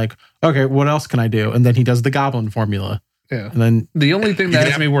that and like, okay, what else can I do? And then he does the Goblin formula. Yeah. And then the only thing that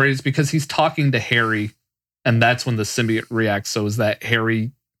has me worried is because he's talking to Harry, and that's when the symbiote reacts. So is that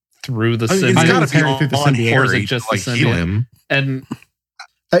Harry through the symbiote? It's got to be Harry through the symbiote, or is it just like the symbiote? heal him. And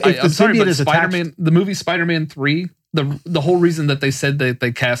if I'm sorry, but Spider-Man, Spider-Man, the movie Spider-Man 3, the whole reason that they said that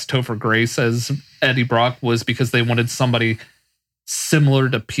they cast Topher Grace as Eddie Brock was because they wanted somebody similar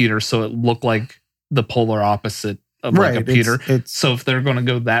to Peter, so it looked like the polar opposite of like a Peter. So if they're going to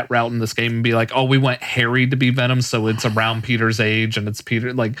go that route in this game and be like, oh, we want Harry to be Venom, so it's around Peter's age and it's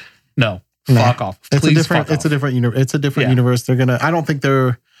Peter, like, no, fuck off. It's Please a different universe. They're gonna. I don't think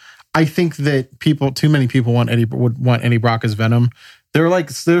they're. I think that too many people would want Eddie Brock as Venom.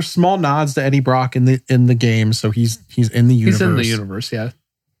 There's small nods to Eddie Brock in the game, so he's in the universe. He's in the universe, yeah.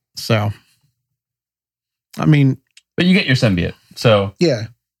 So, I mean, but you get your symbiote, so yeah,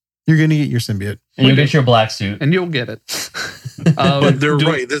 you're gonna get your symbiote, and you get your black suit, and you'll get it. But they're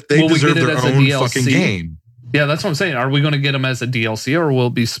right; they deserve their own fucking game. Yeah, that's what I'm saying. Are we going to get them as a DLC, or will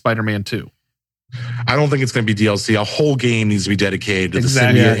it be Spider-Man 2? I don't think it's going to be DLC. A whole game needs to be dedicated to the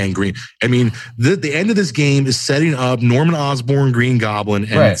symbiote and Green. I mean, the end of this game is setting up Norman Osborn, Green Goblin,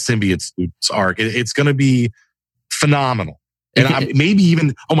 and symbiote suits arc. It's going to be phenomenal. And maybe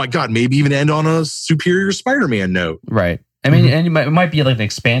even end on a Superior Spider-Man note. Right. I mean, and it might be like an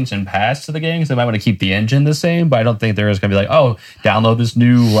expansion pass to the game, because they might want to keep the engine the same, but I don't think there is going to be like, oh, download this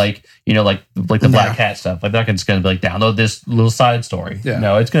new, like the Black Cat stuff. Like, it's going to be like, download this little side story. Yeah.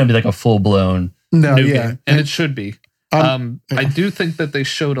 No, it's going to be like a full-blown new game. And it should be. I do think that they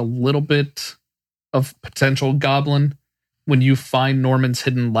showed a little bit of potential Goblin. When you find Norman's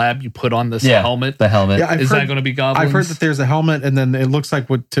hidden lab, you put on this helmet. The helmet. Yeah, is that going to be Goblins? I've heard that there's a helmet, and then it looks like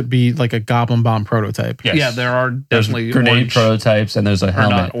to be like a Goblin bomb prototype. Yes. Yeah, there are definitely there's grenade prototypes, and there's a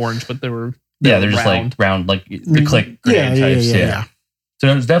helmet. Not orange, but they were they're just like round, like the click grenade types. Yeah. So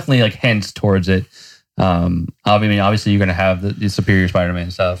there's definitely like hints towards it. I mean, obviously you're going to have the Superior Spider-Man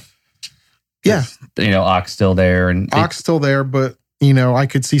stuff. Yeah, Ock's still there, but I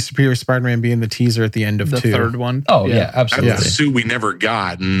could see Superior Spider-Man being the teaser at the end of the 2. third one. Oh yeah, absolutely. That's the suit we never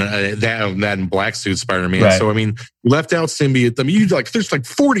got, and that and black suit Spider-Man. Right. So I mean, left out symbiote. I mean, there's like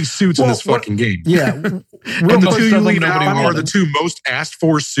 40 suits in this fucking game. Yeah, and the two you leave out are the two most asked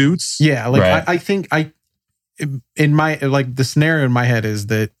for suits. Yeah, like I think in my the scenario in my head is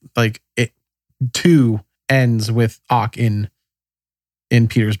that like 2 ends with Ock in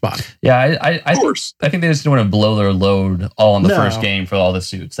Peter's body. Yeah, I think they just didn't want to blow their load all in the first game for all the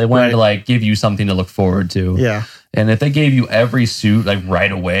suits. They wanted to like give you something to look forward to. Yeah. And if they gave you every suit like right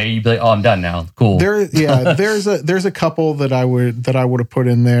away, you'd be like, "Oh, I'm done now. Cool." There's a couple that I would have put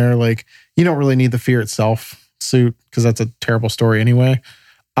in there. Like, you don't really need the Fear Itself suit because that's a terrible story anyway.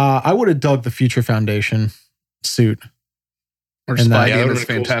 I would have dug the Future Foundation suit. Or Spidey in his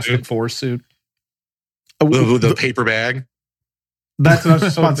Fantastic Four suit. The paper bag. That's what I was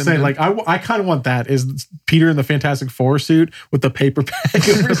just about to say. Like, I kind of want that. Is Peter in the Fantastic Four suit with the paper bag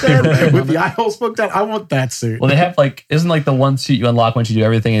over his head with the eye holes poked out? I want that suit. Well, they have isn't like the one suit you unlock once you do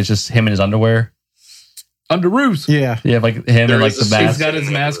everything? It's just him in his underwear. Underoos. Yeah. Yeah, like him and like the mask. He's got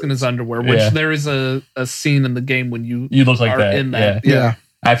his mask and his underwear, which there is a scene in the game when you look like that. In that. Yeah.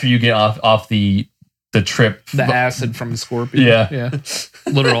 After you get off the trip. The acid from the scorpion. Yeah.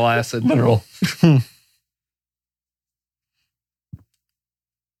 Literal acid. Literal.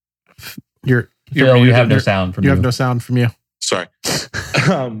 You have no sound from you. You have no sound from you. Sorry.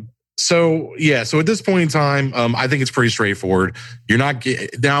 So at this point in time, I think it's pretty straightforward.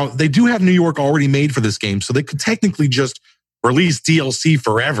 Now they do have New York already made for this game, so they could technically just release DLC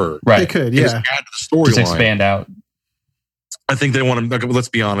forever. Right. They could, yeah. Just add to the storyline. Just expand out. I think they want to. Let's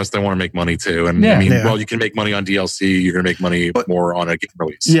be honest, they want to make money too. And well, you can make money on DLC. You're going to make money more on a game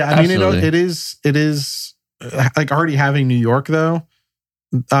release. Yeah, I mean, it is like already having New York though.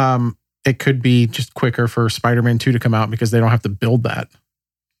 It could be just quicker for Spider-Man 2 to come out because they don't have to build that.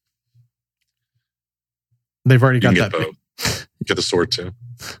 They've already got that. Get the sword too.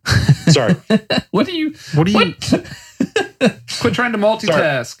 Sorry. What do you? Quit trying to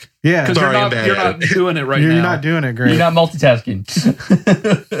multitask. Yeah. Because you're not doing it right now. You're not doing it great. You're not multitasking.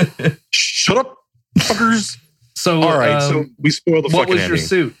 Shut up, fuckers. So, all right. So we spoiled the fucking ending. What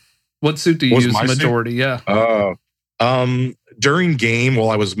was your suit? What suit do you use majority? Suit? Yeah. During game, while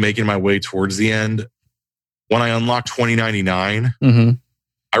I was making my way towards the end, when I unlocked 2099,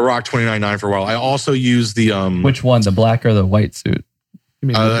 I rocked 2099 for a while. I also used the which one, the black or the white suit? You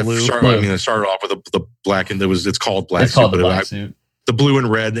mean the blue? I started off with the black, and it's called black. It's called the black suit. The blue and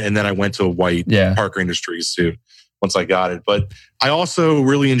red, and then I went to a white Parker Industries suit once I got it. But I also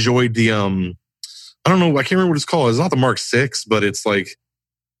really enjoyed the I don't know, I can't remember what it's called. It's not the Mark 6, but it's like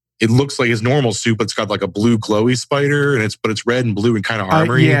it looks like his normal suit, but it's got like a blue glowy spider, and it's red and blue and kind of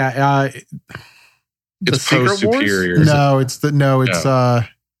armory. It's post Superior.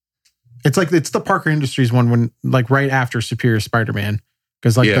 It's the Parker Industries one when like right after Superior Spider-Man,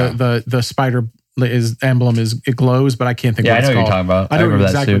 because like the spider emblem it glows, but I can't think. I know what you're talking about. I know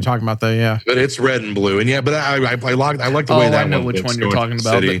exactly what you're talking about though. Yeah, but it's red and blue, and but I like the way that. I know which one you're talking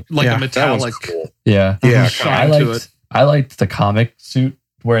about. Like a metallic. Cool. Yeah. I liked the comic suit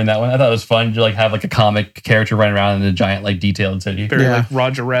wearing that one. I thought it was fun to like have like a comic character running around in a giant like detailed city. Very like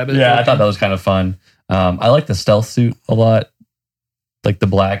Roger Rabbit. Yeah, I thought that was kind of fun. I like the stealth suit a lot, like the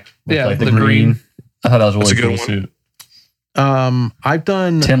black, with like the green. I thought that was a really cool suit. I've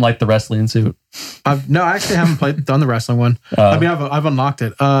done. Tim liked the wrestling suit. I actually haven't done the wrestling one. I've unlocked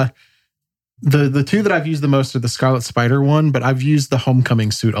it. The two that I've used the most are the Scarlet Spider one, but I've used the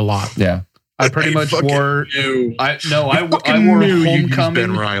Homecoming suit a lot. Yeah, I pretty much wore. I wore Homecoming.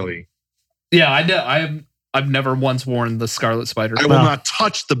 Ben Reilly. Yeah, I've never once worn the Scarlet Spider. I will not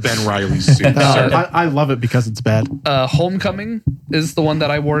touch the Ben Reilly suit. I love it because it's bad. Homecoming is the one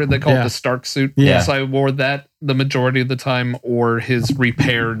that I wore. They call it the Stark suit. Yeah. So I wore that the majority of the time, or his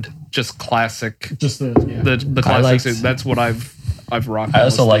repaired, just classic, the classic suit. That's what I've rocked. I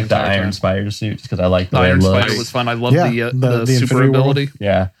also like the Iron Spider suit just because I like the Iron Spider was fun. I love the super ability.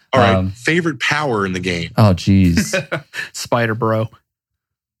 Yeah. All right. Favorite power in the game? Oh, geez. Spider Bro.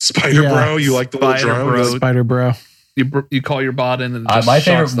 Spider Bro, you like the little drone? Spider Bro. You call your bot in and my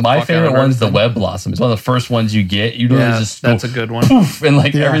favorite one's the Web Blossom. It's one of the first ones you get. You literally just that's a good one. Poof, and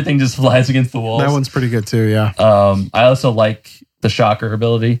like everything just flies against the walls. That one's pretty good too. Yeah. I also like the Shocker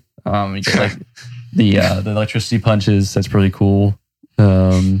ability. You get like the electricity punches. That's pretty cool.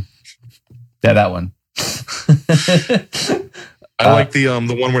 That one. I like the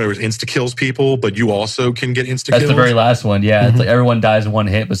one where it insta kills people, but you also can get insta kills. That's the very last one. Yeah, it's like everyone dies in one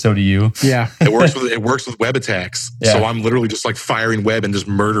hit, but so do you. Yeah, it works with web attacks. Yeah. So I'm literally just like firing web and just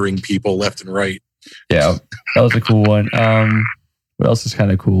murdering people left and right. Yeah, that was a cool one. What else is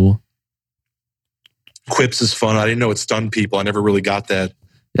kind of cool? Quips is fun. I didn't know it stunned people. I never really got that.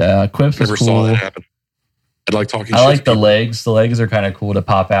 Yeah, Quips is cool. Never saw that happen. I'd like talking. I like the legs. The legs are kind of cool to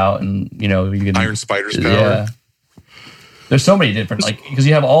pop out, and you can Iron Spider's power. Yeah. There's so many different, like, because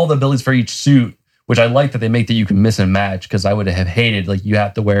you have all the abilities for each suit, which I like that they make that you can miss and match, because I would have hated, like, you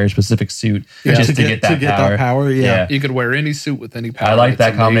have to wear a specific suit just to get that power. Yeah. You could wear any suit with any power. I like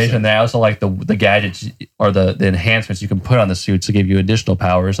that combination. And I also like the gadgets or the enhancements you can put on the suits to give you additional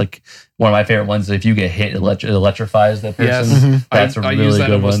powers. Like, one of my favorite ones is if you get hit, it electrifies that person. Yes. That's a really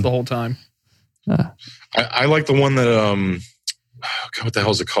good one. The whole time. I like the one that, what the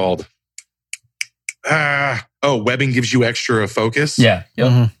hell is it called? Webbing gives you extra focus. Yeah.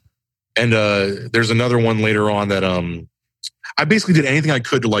 Yep. And there's another one later on that I basically did anything I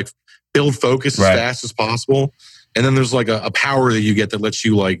could to like build focus as fast as possible. And then there's like a power that you get that lets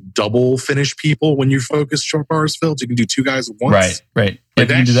you like double finish people when your focus short bar is filled. So you can do two guys at once. Right. Like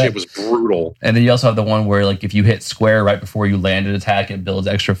that shit was brutal. And then you also have the one where like if you hit square right before you land an attack, it builds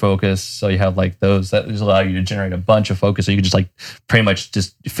extra focus. So you have like those that just allow you to generate a bunch of focus. So you can just like pretty much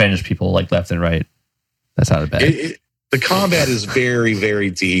just finish people like left and right. That's not bad. The combat is very,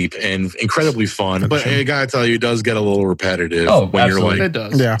 very deep and incredibly fun. But I gotta tell you, it does get a little repetitive when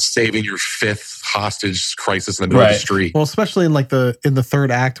absolutely. you're like saving your fifth hostage crisis in the middle of the street. Well, especially in like the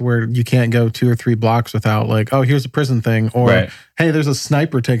third act where you can't go 2 or 3 blocks without like, oh, here's a prison thing, or hey, there's a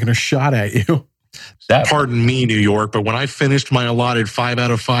sniper taking a shot at you. Pardon me, New York, but when I finished my allotted 5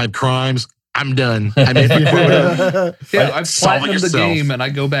 out of 5 crimes, I'm done. I mean, I've platinumed the game and I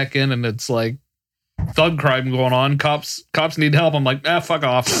go back in and it's like thug crime going on. Cops need help. I'm like, fuck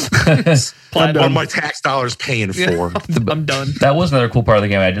off. What my tax dollars paying for. I'm done. That was another cool part of the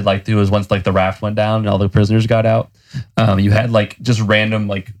game I did like too, was once like the raft went down and all the prisoners got out. You had like just random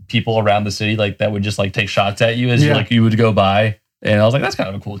like people around the city like that would just like take shots at you as you would go by. And I was like, that's kind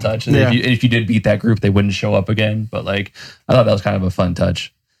of a cool touch. And if you did beat that group, they wouldn't show up again. But like, I thought that was kind of a fun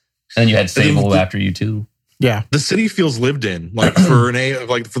touch. And then you had Sable after you too. Yeah, the city feels lived in, like for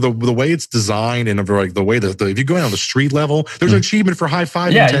the way it's designed and for like the way that if you go down the street level, there's an achievement for high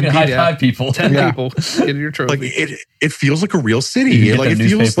five. Yeah, 10 you can high five people. 10 people get your trophy. Like it feels like a real city. Like it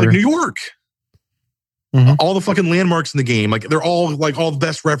feels like New York. Mm-hmm. All the fucking landmarks in the game, like they're all the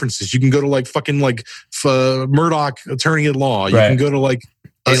best references. You can go to like fucking like Murdoch Attorney at Law. You can go to like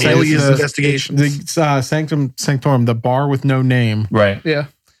Alias Investigations. The Sanctum Sanctorum, the bar with no name. Right. Yeah.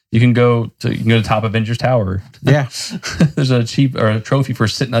 You can go to top Avengers Tower. Yeah. There's a trophy for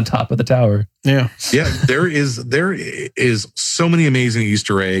sitting on top of the tower. Yeah. Yeah. There is so many amazing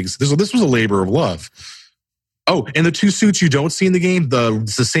Easter eggs. This was a labor of love. Oh, and the two suits you don't see in the game, the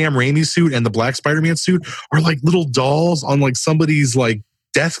Sam Raimi suit and the Black Spider-Man suit, are like little dolls on like somebody's like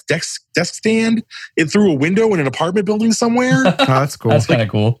desk stand through a window in an apartment building somewhere. Oh, that's cool. That's kind of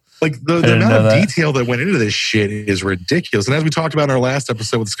cool. Like the amount of detail that went into this shit is ridiculous. And as we talked about in our last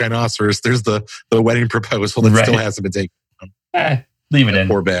episode with Skynosaurus, there's the wedding proposal that still hasn't been taken. Leave it in.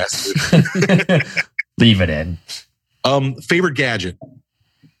 Poor bastard. Leave it in. Favorite gadget.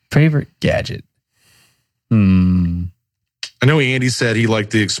 I know Andy said he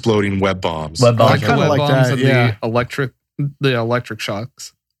liked the exploding web bombs. I kind of like that. And the electric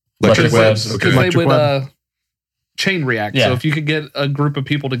shocks. Electric webs. Because they would chain react. Yeah. So if you could get a group of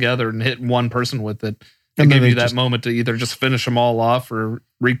people together and hit one person with it, it gave you that moment to either just finish them all off or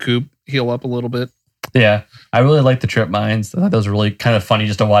recoup, heal up a little bit. Yeah, I really like the trip mines. I thought that was really kind of funny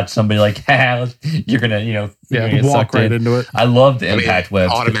just to watch somebody like, you're gonna, walk right into it. I loved the impact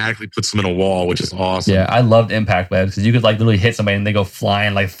webs. Automatically puts them in a wall, which is awesome. Yeah, I loved impact webs because you could like literally hit somebody and they go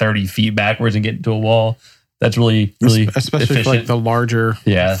flying like 30 feet backwards and get into a wall. That's really especially efficient. For like the larger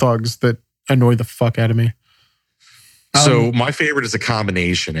thugs that annoy the fuck out of me. So my favorite is a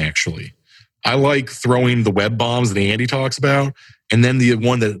combination, actually. I like throwing the web bombs that Andy talks about, and then the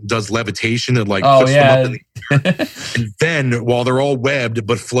one that does levitation that like puts them up in the air. And then while they're all webbed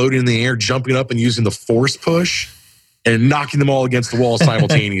but floating in the air, jumping up and using the force push and knocking them all against the wall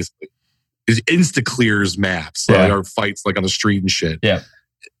simultaneously. It insta clears maps. Like our fights like on the street and shit. Yeah.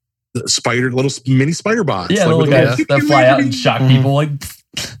 The little mini spider bots. Yeah, like, little guys that fly out and shock people. Like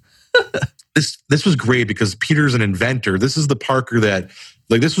This was great because Peter's an inventor. This is the Parker that,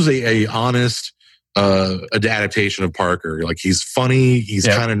 like, this was a honest adaptation of Parker. Like, he's funny, he's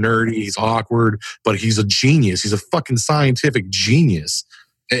kind of nerdy, he's awkward, but he's a genius. He's a fucking scientific genius.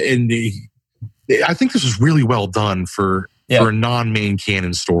 And I think this was really well done for a non-main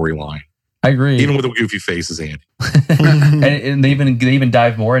canon storyline. I agree. Even with the goofy faces, Andy. and they even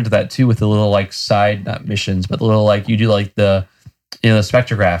dive more into that too with the little like side, not missions, but the little like you do like the the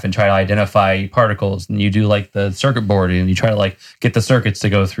spectrograph and try to identify particles, and you do like the circuit board and you try to like get the circuits to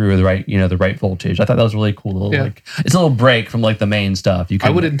go through the right, the right voltage. I thought that was really cool. Like it's a little break from like the main stuff. I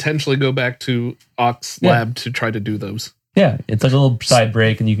would intentionally go back to Ox Lab to try to do those. Yeah, it's like a little side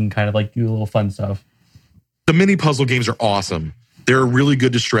break, and you can kind of like do a little fun stuff. The mini puzzle games are awesome. They're a really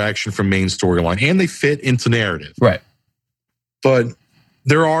good distraction from main storyline, and they fit into narrative. Right. But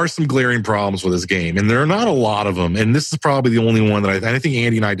there are some glaring problems with this game, and there are not a lot of them. And this is probably the only one that I think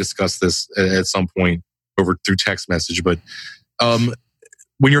Andy and I discussed this at some point through text message. But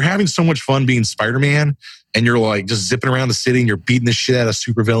when you're having so much fun being Spider-Man, and you're like just zipping around the city, and you're beating the shit out of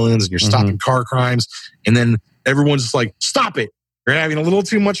supervillains, and you're stopping car crimes, and then everyone's just like, "Stop it! You're having a little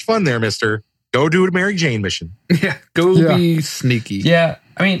too much fun there, Mister. Go do a Mary Jane mission." Yeah, go be sneaky. Yeah,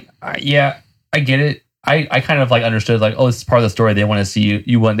 I mean, I get it. I kind of like understood like, oh, this is part of the story. They want to see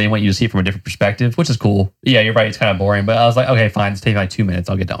they want you to see it from a different perspective, which is cool. Yeah, you're right. It's kind of boring, but I was like, okay, fine. It's taking like 2 minutes.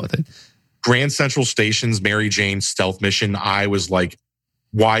 I'll get done with it. Grand Central Station's Mary Jane stealth mission. I was like,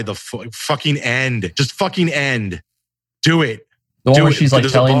 why the fucking end? Just fucking end. Do it. The one where she's like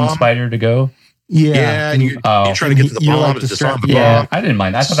telling Spider to go. Yeah, and you're trying to get to the bomb to disarm the bomb. Yeah, I didn't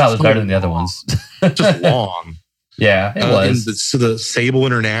mind. I thought that was better than the other ones. Just long. Yeah, it was. The Sable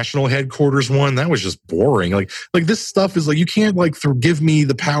International headquarters one, that was just boring. Like this stuff is like, you can't like give me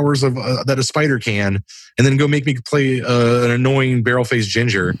the powers of that a spider can, and then go make me play an annoying barrel-faced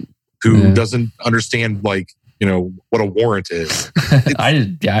ginger who doesn't understand like what a warrant is.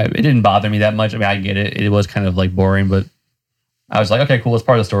 It didn't bother me that much. I mean, I get it. It was kind of like boring, but I was like, okay, cool. It's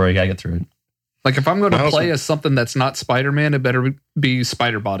part of the story. I gotta get through it. Like if I'm going to play as something that's not Spider-Man, it better be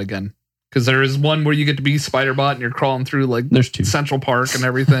Spider-Bot again. Because there is one where you get to be Spider-Bot and you're crawling through like there's two. Central Park and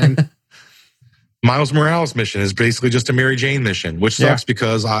everything. Miles Morales' mission is basically just a Mary Jane mission, which sucks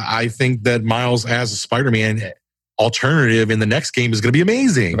because I think that Miles as a Spider-Man alternative in the next game is going to be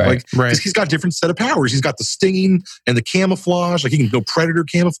amazing. Right. Like, because he's got different set of powers. He's got the stinging and the camouflage. Like, he can go predator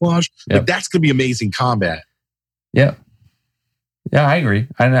camouflage. Yep. Like, that's going to be amazing combat. Yeah. Yeah, I agree.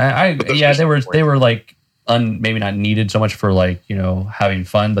 And they were like maybe not needed so much for like, you know, having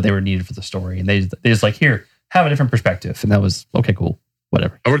fun, but they were needed for the story. And they just like, here, have a different perspective. And that was okay, cool.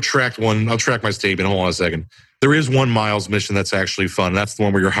 Whatever. I'll track my statement. Hold on a second. There is one Miles mission that's actually fun. That's the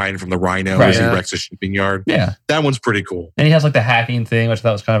one where you're hiding from the rhino as he wrecks a shipping yard. Yeah. That one's pretty cool. And he has like the hacking thing, which I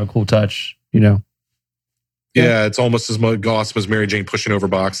thought was kind of a cool touch, you know. Yeah, it's almost as awesome as Mary Jane pushing over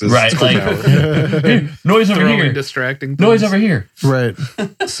boxes. Right. Like, hey, noise over here. Distracting things. Noise over here. Right.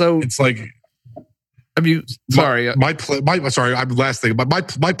 So it's like, have you? Sorry, my last thing.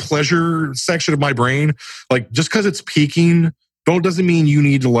 My pleasure section of my brain, like, just because it's peaking, doesn't mean you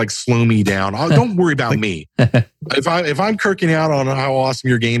need to like slow me down. Don't worry about me. If I'm kirking out on how awesome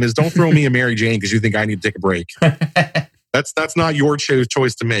your game is, don't throw me a Mary Jane because you think I need to take a break. That's not your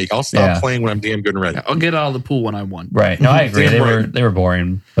choice to make. I'll stop playing when I'm damn good and ready. I'll get out of the pool when I won. Right. No, I agree. They were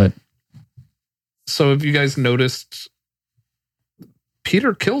boring, but so have you guys noticed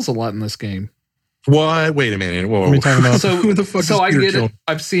Peter kills a lot in this game? What? Wait a minute. Whoa. What are we talking about? Who the fuck is I Peter get killing? it.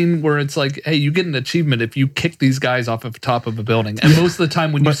 I've seen where it's like, hey, you get an achievement if you kick these guys off of the top of a building. And most of the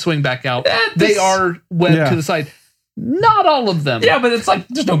time when you swing back out, they are webbed to the side. Not all of them. Yeah, but it's like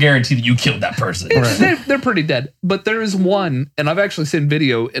there's no guarantee that you killed that person. They're pretty dead. But there is one, and I've actually seen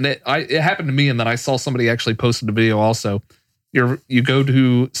video, and it happened to me, and then I saw somebody actually posted a video also. You go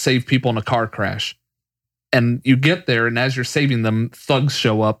to save people in a car crash, and you get there, and as you're saving them, thugs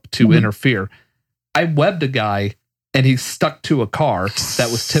show up to interfere. I webbed a guy, and he's stuck to a car that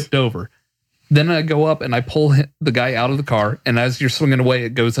was tipped over. Then I go up and I pull the guy out of the car, and as you're swinging away,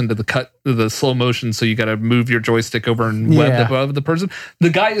 it goes into the slow motion. So you got to move your joystick over and web above the person. The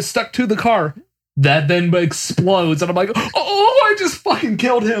guy is stuck to the car. That then explodes, and I'm like, "Oh, I just fucking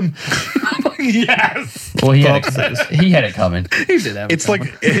killed him!" I'm like, "Yes." Well, he had it coming. He did have it. It's like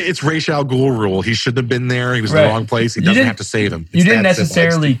it's Ra's al Ghul rule. He shouldn't have been there. He was in the wrong place. He doesn't have to save him. You didn't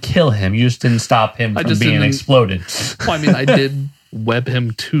necessarily kill him. You just didn't stop him from being exploded. Well, I mean, I did web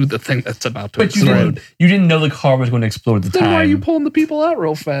him to the thing that's about to explode. You didn't know the car was going to explode at the time. Then why are you pulling the people out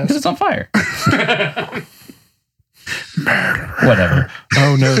real fast? Because it's on fire. Whatever.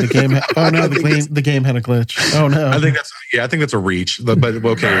 Oh no, the game. The game had a glitch. Oh no. I think that's a reach. But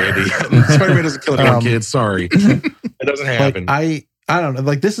okay, Andy. Spider-Man doesn't kill anyone, kids. Sorry, it doesn't happen. Like, I don't know.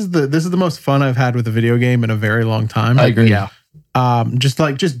 Like, this is the most fun I've had with a video game in a very long time. I agree. Yeah.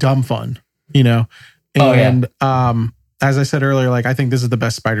 Just dumb fun, you know. And as I said earlier, like, I think this is the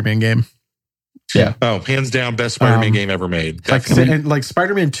best Spider-Man game. Yeah. Oh, hands down, best Spider-Man game ever made. Like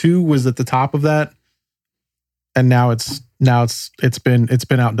Spider-Man 2 was at the top of that, and now it's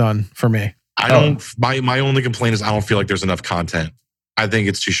been outdone for me. My only complaint is I don't feel like there's enough content. I think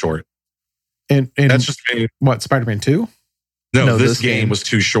it's too short. And that's just me. What, Spider-Man 2? No, this game was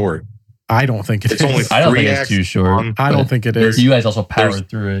too short. I don't think it is. I don't think it's too short. I don't think it is. You guys also powered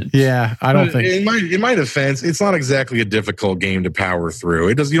through it. Yeah, I don't think. In my defense, it's not exactly a difficult game to power through.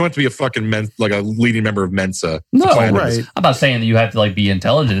 You don't have to be a fucking like a leading member of Mensa. No, right. I'm not saying that you have to like be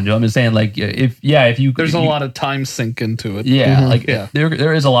intelligent to do it. I'm just saying like if you there's a lot of time sink into it. Yeah,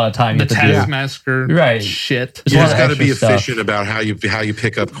 there is a lot of time. The Taskmaster, right? Shit. You just got to be efficient about how you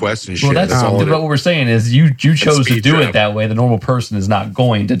pick up quests and shit. Well, that's all. What we're saying is you chose to do it that way. The normal person is not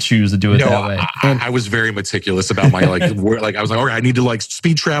going to choose to do it that way. I was very meticulous about my I was like, all right, I need to like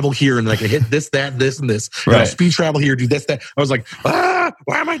speed travel here, and then I can hit this, that, this, and this. Right. And I'll speed travel here, do this, that. I was like, why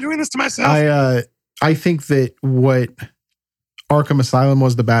am I doing this to myself? I think that what Arkham Asylum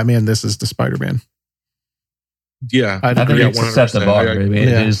was the Batman, this is the Spider-Man. Yeah, I think it's set the bar.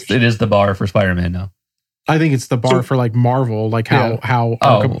 It is the bar for Spider-Man now. I think it's the bar for like Marvel, like how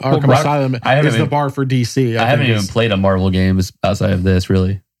Arkham Asylum is the bar for DC. I haven't even played a Marvel game outside of this,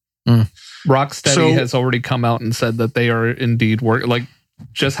 really. Rocksteady has already come out and said that they are indeed like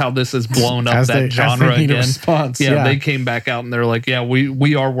just how this has blown up that genre again. Response, they came back out and they're like, yeah,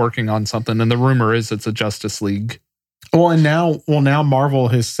 we are working on something, and the rumor is it's a Justice League. Well, now Marvel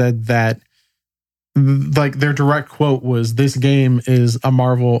has said that, like, their direct quote was, "This game is a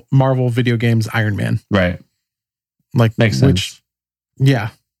Marvel video game's Iron Man." Right. Like, makes sense. Yeah,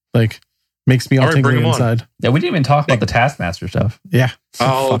 like. Makes me all tingly inside. Yeah, we didn't even talk about the Taskmaster stuff. Yeah.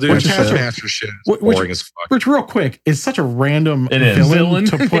 Oh, dude, Taskmaster shit is boring as fuck. Which, real quick, is such a random villain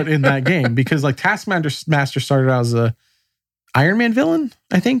to put in that game, because like Taskmaster started out as a Iron Man villain,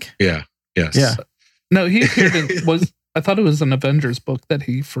 I think. Yeah. Yes. Yeah. No, he appeared in I thought it was an Avengers book that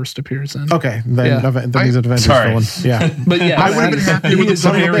he first appears in. Okay, then he's an Avengers villain. Yeah, but yeah, I would have been happy with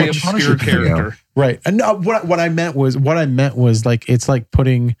a very obscure character. Right. And no, what I meant was like it's like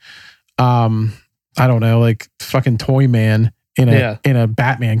putting, I don't know, like fucking Toy Man in a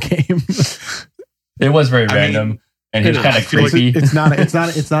Batman game. It was very random, and he's kind of creepy. It's not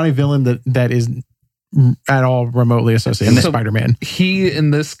a villain that is at all remotely associated with Spider-Man. He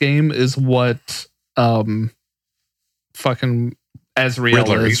in this game is what fucking Azrael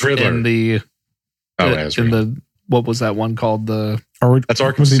Riddler. is He's Riddler. in the Azrael. in the what was that one called? That's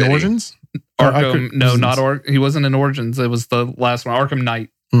Arkham City. Origins? Arkham. No, not Origins. He wasn't in Origins. It was the last one, Arkham Knight.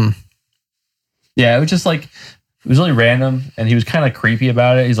 Yeah, it was just like, it was really random, and he was kind of creepy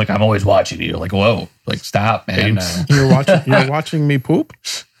about it. He's like, "I'm always watching you." Like, whoa, like stop, man. You're watching me poop.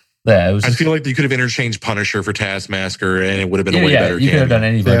 Yeah, it was. I feel like you could have interchanged Punisher for Taskmaster, and it would have been a way better. You could have done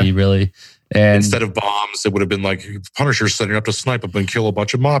anybody really. And instead of bombs, it would have been like Punisher setting up to snipe up and kill a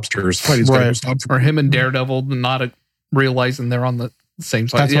bunch of mobsters. Or him and Daredevil not realizing they're on the same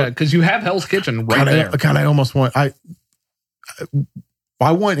side. That's because you have Hell's Kitchen right there. God, I almost want I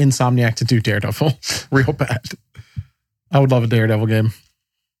want Insomniac to do Daredevil real bad. I would love a Daredevil game.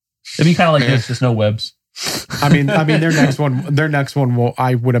 It'd be kind of like this, just no webs. I mean, their next one will,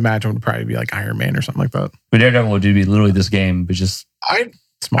 I would imagine, would probably be like Iron Man or something like that. But Daredevil would be literally this game, but just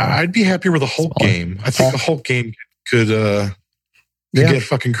I'd be happier with a Hulk game. I think the Hulk game could get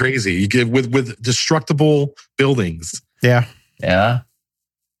fucking crazy. You get with destructible buildings. Yeah. Yeah.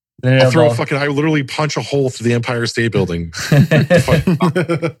 I literally punch a hole through the Empire State Building.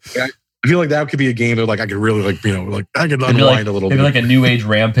 I feel like that could be a game that like I could really I could unwind a little bit. Maybe like a New Age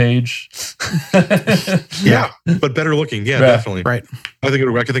Rampage. Yeah, but better looking. Yeah, definitely. Right. I think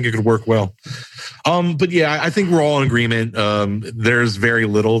it could work well. But yeah, I think we're all in agreement. There's very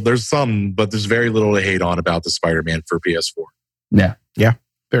little. There's some, but there's very little to hate on about the Spider-Man for PS4. Yeah. Yeah.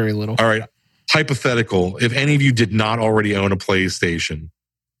 Very little. All right. Hypothetical. If any of you did not already own a PlayStation,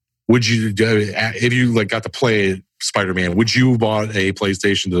 would you, if you like got to play Spider-Man, would you bought a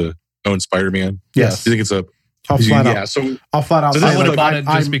PlayStation to own Spider-Man? Yes. Do you think it's a? I'll flat out So I would have bought it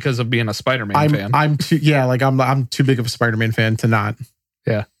just because of being a Spider-Man fan. I'm too big of a Spider-Man fan to not.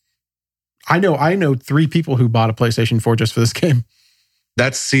 Yeah. I know 3 people who bought a PlayStation 4 just for this game.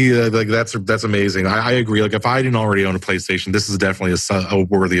 That's amazing. I agree. Like if I didn't already own a PlayStation, this is definitely a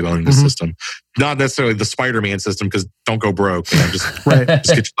worthy of owning the system. Not necessarily the Spider-Man system, because don't go broke. Man. Just get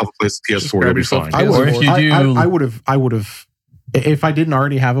yourself a PS4. It'll be fine. I would have. If I didn't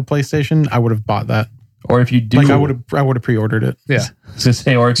already have a PlayStation, I would have bought that. Or if you do, I would have pre-ordered it. Yeah. So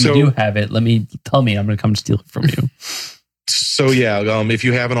say, or if you do have it, tell me. I'm going to come steal it from you. So yeah, if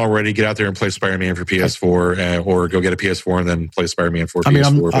you haven't already, get out there and play Spider-Man for PS4, or go get a PS4 and then play Spider-Man for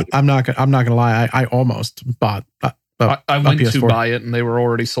PS4. I'm not gonna lie. I almost bought. I went PS4. To buy it and they were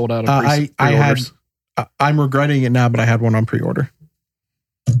already sold out of pre-orders. I'm regretting it now, but I had one on pre-order.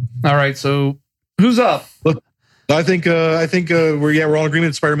 All right, so who's up? Look, I think we're all in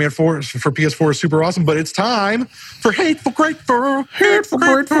agreement. Spider-Man 4 for PS4 is super awesome, but it's time for Hateful Grateful. God,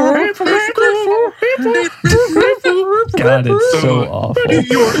 it's so awful.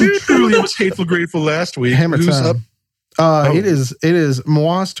 It truly was Hateful Grateful last week. Who's up? It is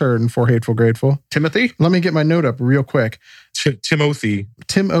Moa's turn for Hateful Grateful. Timothy? Let me get my note up real quick. Timothy.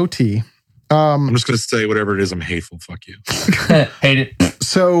 I'm just going to say whatever it is. I'm hateful. Fuck you. Hate it.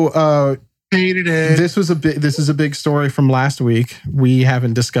 So, hated it. This is a big story from last week. We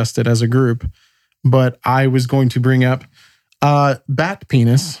haven't discussed it as a group, but I was going to bring up bat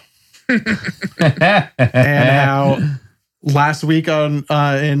penis and how last week in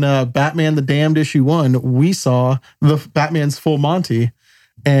Batman the Damned issue 1, we saw the Batman's full Monty,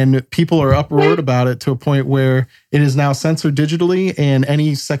 and people are uproared about it to a point where it is now censored digitally, and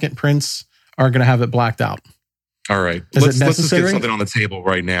any second prints are going to have it blacked out. All right. Let's just get something on the table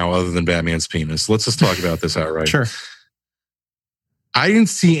right now other than Batman's penis. Let's just talk about this outright. Sure. I didn't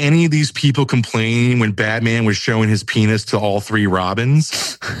see any of these people complaining when Batman was showing his penis to all 3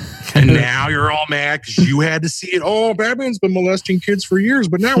 Robins. And now you're all mad because you had to see it. Oh, Batman's been molesting kids for years,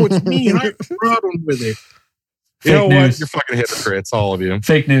 but now it's me and I have a problem with it. You know what? You're fucking hypocrites, all of you.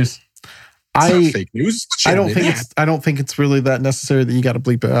 Fake news. Fake news. I don't think it's really that necessary that you got to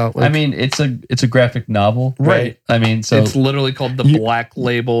bleep it out. Like, I mean, it's a graphic novel, right? I mean, so it's literally called the Black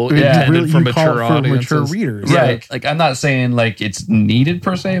Label, intended for mature audiences, mature readers. Right. Like I'm not saying like it's needed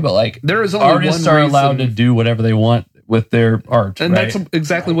per se, but like there is only artists are allowed to do whatever they want with their art, and that's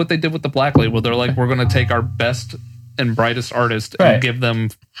exactly what they did with the Black Label. They're like, we're going to take our best and brightest artist and give them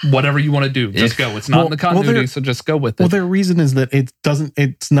whatever you want to do. Just go. It's not in the continuity, so just go with it. Well, their reason is that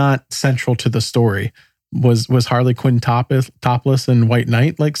it's not central to the story. was Harley Quinn topless in White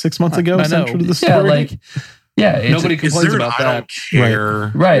Knight like 6 months ago? Central to the story. Nobody complains about that. I don't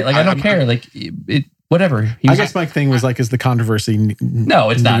care. Right. Like I don't care. Like whatever. I guess my thing was like, is the controversy? No,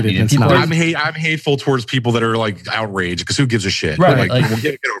 it's not needed. I'm hateful towards people that are like outraged because who gives a shit? Right. Like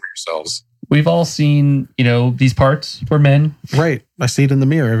get over yourselves. We've all seen, these parts for men. Right. I see it in the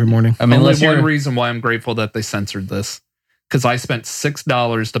mirror every morning. I mean, only one reason why I'm grateful that they censored this. Because I spent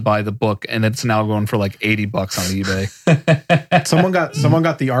 $6 to buy the book, and it's now going for like $80 on eBay. someone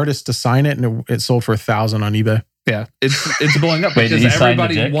got the artist to sign it, and it sold for $1,000 on eBay. Yeah, it's blowing up because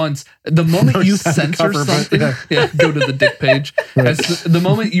everybody wants the moment you censor something. Go to the dick page. Right. The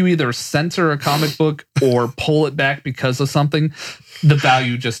moment you either censor a comic book or pull it back because of something, the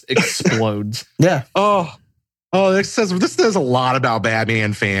value just explodes. Yeah. Oh, this says a lot about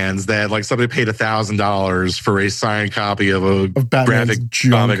Batman fans that like somebody paid $1,000 for a signed copy of a graphic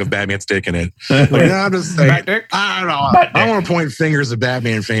comic of Batman's dick in it. Like, I'm just saying, I don't know. I don't want to point fingers at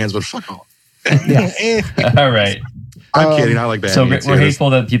Batman fans, but fuck off. All right. I'm kidding. I like Batman. So we're hateful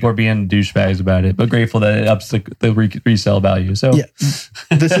that people are being douchebags about it, but grateful that it ups the resale value. So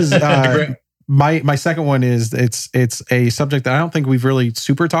this is my second one is it's a subject that I don't think we've really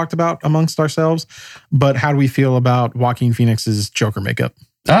super talked about amongst ourselves, but how do we feel about Joaquin Phoenix's Joker makeup?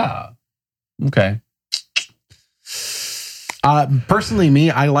 Okay. Personally,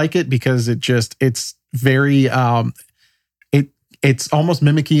 I like it because it's very it's almost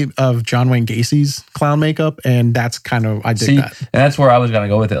mimicky of John Wayne Gacy's clown makeup, and that's kind of I dig that. And that's where I was gonna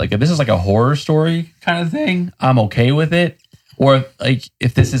go with it. Like if this is like a horror story kind of thing, I'm okay with it. Or like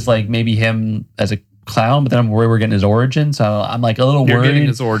if this is like maybe him as a clown, but then I'm worried we're getting his origin. So I'm like a little worried. Getting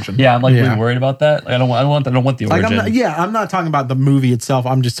his origin. Yeah, I'm like really worried about that. Like, I don't want the origin. I'm not talking about the movie itself.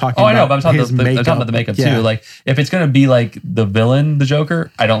 I'm just talking. I know, but I'm talking about the makeup too. Like if it's gonna be like the villain, the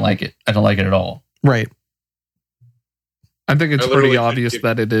Joker, I don't like it. I don't like it at all. Right. I think it's pretty obvious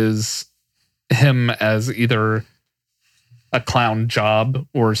that it is him as either a clown job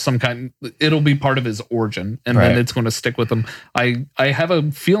or some kind. It'll be part of his origin, and then it's going to stick with him. I have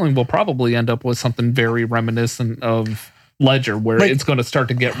a feeling we'll probably end up with something very reminiscent of Ledger, where it's going to start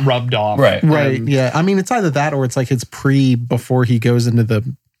to get rubbed off. Right. Yeah. I mean, it's either that or it's like it's before he goes into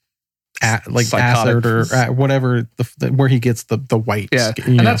the acid or whatever, where he gets the white. Yeah,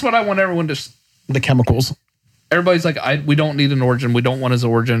 and that's what I want everyone to. The chemicals. Everybody's like, we don't need an origin. We don't want his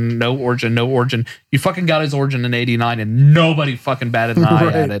origin. No origin. No origin. You fucking got his origin in '89, and nobody fucking batted an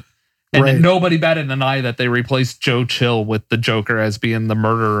eye at it. And then nobody batted an eye that they replaced Joe Chill with the Joker as being the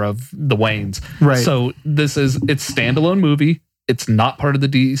murderer of the Waynes. Right. So it's standalone movie. It's not part of the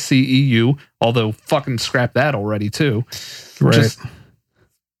DCEU, although fucking scrap that already too. Right.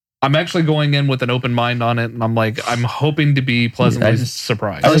 I'm actually going in with an open mind on it, and I'm hoping to be pleasantly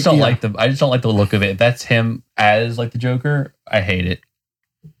surprised. I just don't like the look of it. If that's him as like the Joker, I hate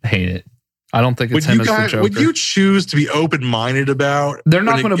it. I don't think it's him as the Joker. Would you choose to be open-minded about? They're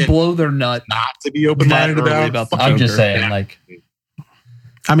not going to blow their nut. Not to be open-minded about the I'm just saying, like.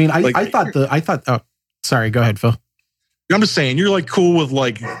 I mean, I thought. Oh, sorry. Go ahead, Phil. I'm just saying, you're like cool with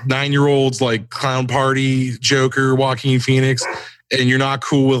like 9-year-olds, like clown party Joker, Joaquin Phoenix. And you're not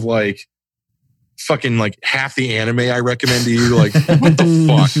cool with like fucking like half the anime I recommend to you. Like, what the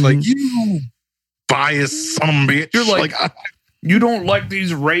fuck? Like, you biased son of a bitch. You're like you don't like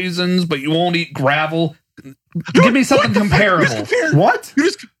these raisins, but you won't eat gravel. Give me something comparable. What?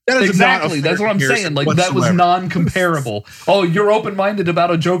 Exactly. That's what I'm saying. Like that was non-comparable. Oh, you're open-minded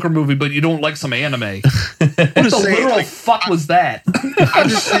about a Joker movie, but you don't like some anime. What the literal fuck was that? I'm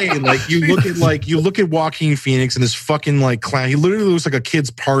just saying, like you look at Joaquin Phoenix and this fucking like clown. He literally looks like a kid's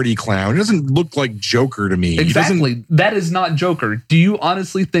party clown. He doesn't look like Joker to me. Exactly. That is not Joker. Do you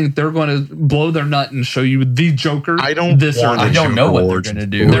honestly think they're going to blow their nut and show you the Joker? I don't know what they're going to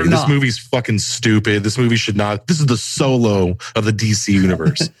do. This movie's fucking stupid. This movie should not. This is the Solo of the DC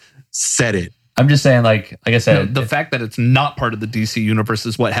universe. Said it. I'm just saying, like I said, the fact that it's not part of the DC universe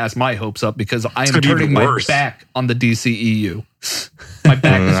is what has my hopes up because I am turning my back on the DCEU. My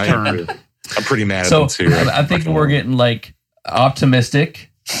back is turned. I'm pretty mad at them too. I'm thinking we're getting like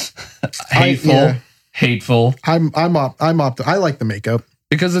optimistic, hateful. I like the makeup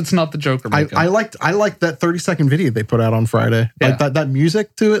because it's not the Joker makeup. I liked that 30-second video they put out on Friday. Yeah. Like that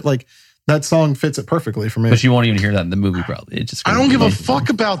music to it, like. That song fits it perfectly for me. But you won't even hear that in the movie, probably. I don't give a fuck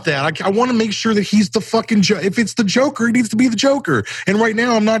about that. I want to make sure that he's the fucking Joker. If it's the Joker, he needs to be the Joker. And right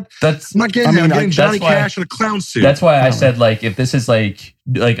now, I'm not getting Johnny Cash in a clown suit. That's why I said, like, if this is like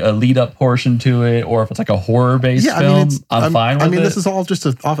like a lead up portion to it, or if it's like a horror based film, I'm fine with it. I mean, this is all just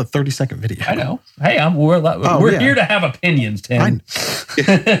off a 30-second video. I know. Hey, we're here to have opinions, Tim.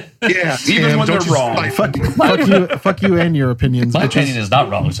 Yeah, even when they're wrong. Fuck you and your opinions. My opinion is not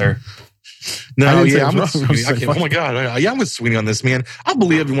wrong, sir. No, yeah, I'm with Sweeney. Oh my god, I'm with Sweeney on this, man. I'll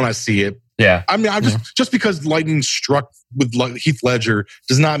believe it when I see it. Yeah, I mean, just because lightning struck with Heath Ledger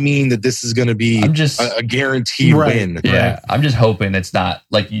does not mean that this is going to be a guaranteed win. Yeah, I'm just hoping it's not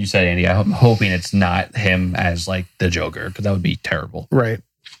like you said, Andy. I'm hoping it's not him as like the Joker, because that would be terrible. Right.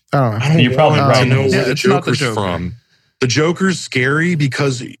 I don't know. You're probably right. To know where the Joker's from. The Joker's scary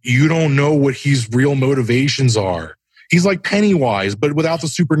because you don't know what his real motivations are. He's like Pennywise, but without the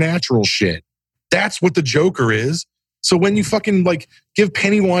supernatural shit. That's what the Joker is. So when you fucking like give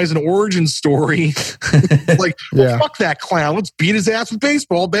Pennywise an origin story, like, fuck that clown. Let's beat his ass with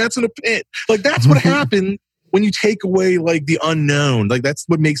baseball bats in a pit. Like, that's what happened when you take away like the unknown. Like, that's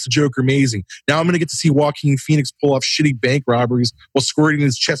what makes the Joker amazing. Now I'm going to get to see Joaquin Phoenix pull off shitty bank robberies while squirting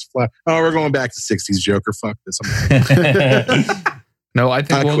his chest flat. Oh, we're going back to 60s Joker. Fuck this. No, I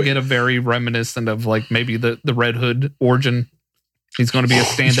think we'll get a very reminiscent of like maybe the Red Hood origin. He's going to be a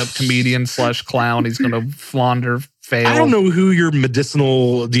stand-up comedian / clown. He's going to flounder, fail. I don't know who your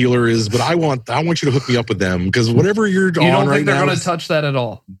medicinal dealer is, but I want you to hook me up with them, because whatever you're on right now. You don't think they're going to touch that at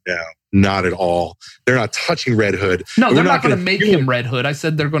all? No, not at all. They're not touching Red Hood. No, they're not going to make him Red Hood. I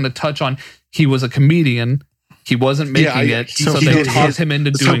said they're going to touch on he was a comedian. He wasn't making it, so they talked him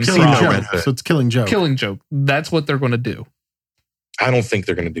into doing crime. So it's Killing Joke. Killing Joke. That's what they're going to do. I don't think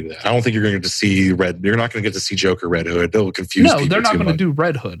they're going to do that. I don't think you're going to see You're not going to get to see Joker Red Hood. They'll confuse people. No, they're not going to do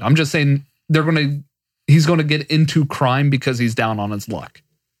Red Hood. I'm just saying he's going to get into crime because he's down on his luck.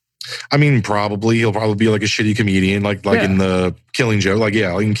 I mean, probably he'll probably be like a shitty comedian, like in the Killing Joke, like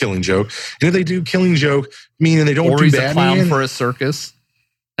in Killing Joke. And if they do Killing Joke, meaning they don't do he's Batman, a clown for a circus,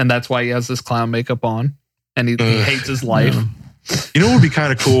 and that's why he has this clown makake on, and he hates his life. You know what would be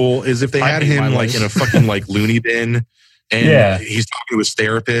kind of cool is if they had him like in a fucking like loony bin. And he's talking to his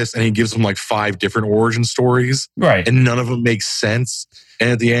therapist, and he gives him like 5 different origin stories. Right. And none of them make sense. And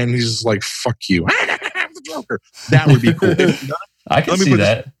at the end, he's just like, fuck you. I'm the Joker. That would be cool. I can see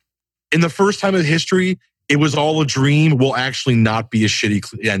that. In the first time of history, it was all a dream will actually not be a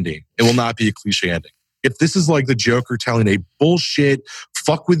shitty ending. It will not be a cliche ending. If this is like the Joker telling a bullshit,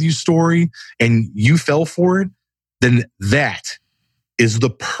 fuck with you story, and you fell for it, then that is the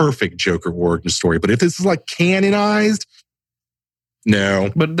perfect Joker origin story. But if this is like canonized,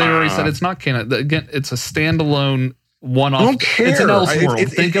 no. But they already said it's not canon. Again, it's a standalone one-off. I don't care. It's an Elseworld.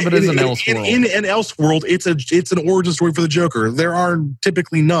 Think of it as an Elseworld. In an Elseworld, it's an origin story for the Joker. There are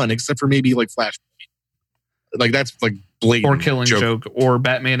typically none, except for maybe like Flashpoint. Like that's like blatant. Or Killing Joke, or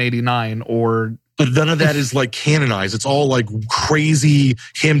Batman 89, or. But none of that is like canonized. It's all like crazy.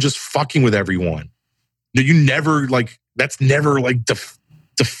 Him just fucking with everyone. You never like. That's never like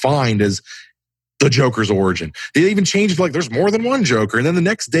defined as the Joker's origin. They even changed like there's more than one Joker, and then the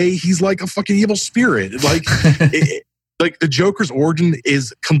next day he's like a fucking evil spirit. Like, like the Joker's origin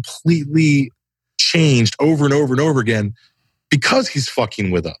is completely changed over and over and over again because he's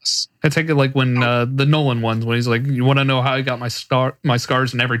fucking with us. I take it like when the Nolan ones, when he's like, "You want to know how I got my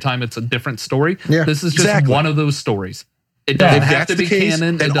scars?" And every time it's a different story. Yeah, this is just one of those stories. It doesn't have to be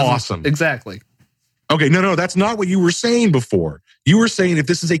canon. Then awesome, exactly. Okay, no, that's not what you were saying before. You were saying if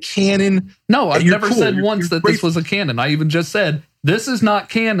this is a canon. No, I've never said once that this was a canon. I even just said this is not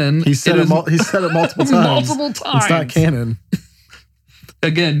canon. He said it multiple times. Multiple times. It's not canon.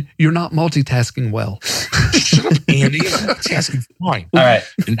 Again, you're not multitasking well. Shut up, Andy. I'm multitasking fine. All right.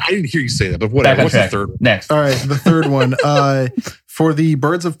 And I didn't hear you say that, but whatever. What's the third one? Next. All right, the third one. For the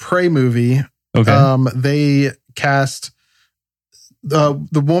Birds of Prey movie, they cast the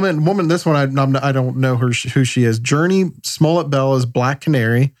woman. This one I don't know who she is. Journey Smollett Bell is Black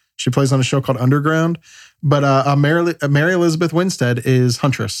Canary. She plays on a show called Underground. But Mary Elizabeth Winstead is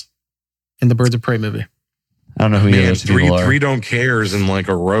Huntress in the Birds of Prey movie. I don't know who you those people are. Three don't cares in like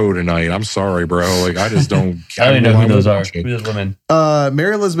a row tonight. I'm sorry, bro. Like I just don't. I don't even know who those are. Who those women?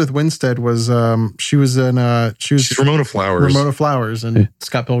 Mary Elizabeth Winstead was she's Ramona Flowers. Ramona Flowers and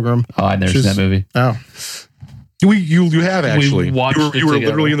Scott Pilgrim. Oh, I never seen that movie. Oh, you have actually. You were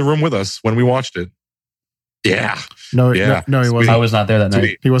literally in the room with us when we watched it. Yeah. No, he wasn't. I was not there that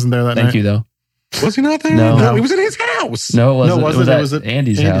night. He wasn't there that night. Thank you though. Was he not there? No, he was in his house. No, it wasn't. It was at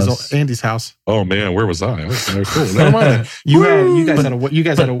Andy's house. Andy's house. Oh man, where was I? Cool. Never mind. You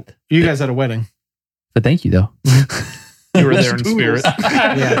guys had a wedding. But thank you though. You were there in spirit.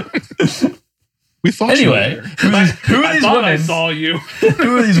 Yeah. We thought. Anyway, who are these women? I saw you.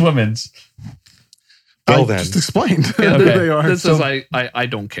 Who are these women? Well, I then. just explained who Okay. they are. This So, is I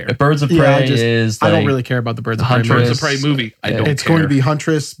don't care. Birds of Prey is like, I don't really care about the Birds of Prey. Huntress. Birds of Prey movie. I don't It's care. going to be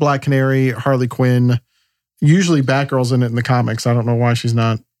Huntress, Black Canary, Harley Quinn. Usually Batgirl's in it in the comics. I don't know why she's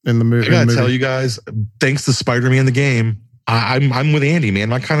not in the movie. I gotta tell you guys, thanks to Spider-Man the game, I'm with Andy,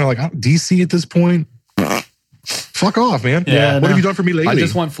 man. I'm kind of like DC at this point. Fuck off, man. Yeah, what have you done for me lately? I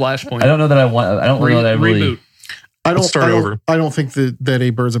just want Flashpoint. I don't know that I want. I don't know that I really. Reboot. Let's start over. I don't think that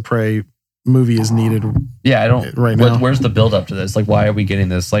a Birds of Prey movie is needed Yeah, I don't. right now. Where's the build up to this? Like, why are we getting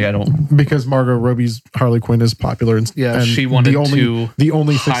this? Like, I don't. Because Margot Robbie's Harley Quinn is popular. And She wanted the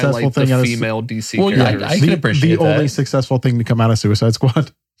only successful highlight thing the out of female DC Well, yeah, characters. I can appreciate the that. only successful thing to come out of Suicide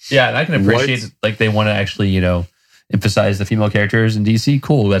Squad. Yeah, and I can appreciate it. Like, they want to actually, emphasize the female characters in DC.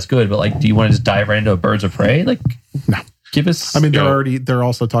 Cool, that's good. But like, do you want to just dive right into a Birds of Prey? Like, no. Give us. I mean, they're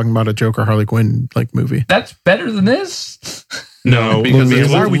also talking about a Joker Harley Quinn like movie. That's better than this. No, because man,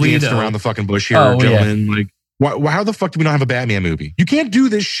 it's why are we Leto. dancing around the fucking bush here, Oh, gentlemen? Like, how the fuck do we not have a Batman movie? You can't do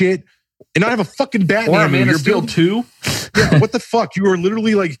this shit and not have a fucking Batman Or a movie. Man of Steel 2. Yeah, what the fuck? You are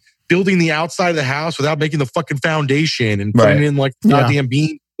literally like building the outside of the house without making the fucking foundation and putting in like goddamn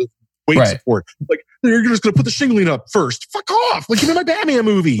beam with weight support. Like, you're just gonna put the shingling up first. Fuck off! Like, give me my Batman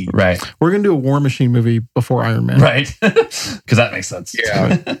movie. Right. We're gonna do a War Machine movie before Iron Man. Right. Because that makes sense.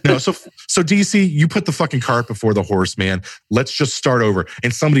 Yeah. No. So DC, you put the fucking cart before the horse, man. Let's just start over.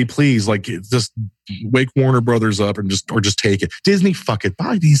 And somebody, please, like, just wake Warner Brothers up and just take it. Disney, fuck it.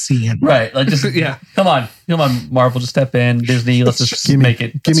 Buy DC. And Right. Like, just Come on, Marvel, just step in. Disney, let's just make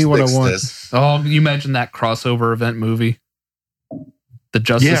it. Give me what I want. This. Oh, you imagine that crossover event movie? The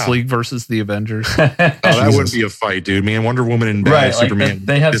Justice League versus the Avengers. That wouldn't be a fight, dude. Man, Wonder Woman and Superman. Like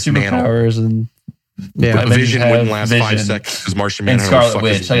they have superpowers and Vision wouldn't last Vision 5 seconds because Martian and Manhunter. Scarlet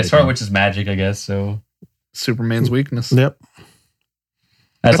Witch. Like Scarlet Witch is magic, I guess. So Superman's weakness. Yep.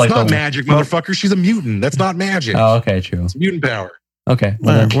 That's like not magic, motherfucker. She's a mutant. That's not magic. Oh, okay, true. It's mutant power. Okay.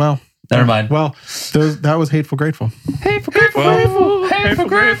 Well, never mind. Well, that was Hateful Grateful. Hateful Grateful. Hateful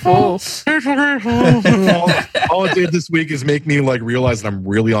Grateful. Hateful Grateful. All it did this week is make me like realize that I'm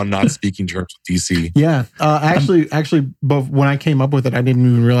really on not speaking terms with DC. Yeah. Actually, but when I came up with it, I didn't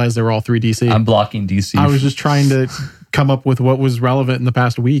even realize they were all 3 DC. I'm blocking DC. I was just trying to come up with what was relevant in the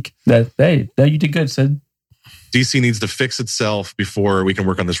past week. No, you did good, Sid. DC needs to fix itself before we can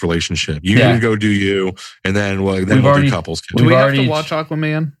work on this relationship. You need to go do you, and then we'll do couples. Do we have to watch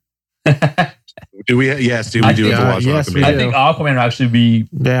Aquaman? Do we? Yes, we do have to watch Aquaman. I think Aquaman will actually be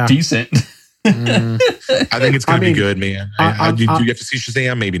decent. I think it's going to be good, man. Do you have to see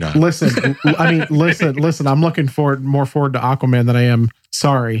Shazam? Maybe not. Listen. I'm looking more forward to Aquaman than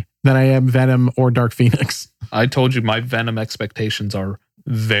I am Venom or Dark Phoenix. I told you my Venom expectations are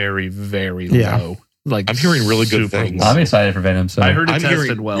very, very low. Like, I'm hearing really good things. I'm excited for Venom. So I heard it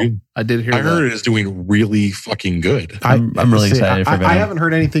tested well. I did hear. I heard it is doing really fucking good. I'm really excited for Venom. I haven't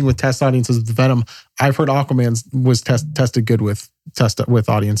heard anything with test audiences with Venom. I've heard Aquaman was tested good with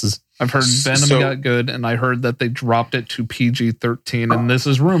audiences. I've heard Venom got good, and I heard that they dropped it to PG-13. And this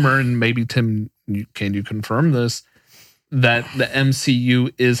is rumor, and maybe Tim, can you confirm this? That the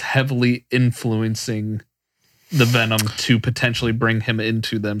MCU is heavily influencing the Venom to potentially bring him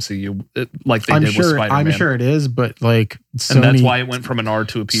into the MCU, like they did with Spider-Man. I'm sure it is, but like Sony, and that's why it went from an R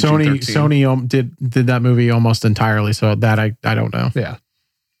to a PG-13. Sony did that movie almost entirely, so that I don't know. Yeah,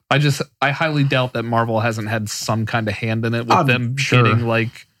 I highly doubt that Marvel hasn't had some kind of hand in it with them getting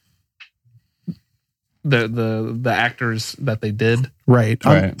like the actors that they did. Right.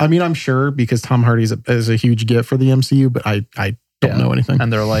 I mean, I'm sure because Tom Hardy is a huge get for the MCU, but I don't know anything.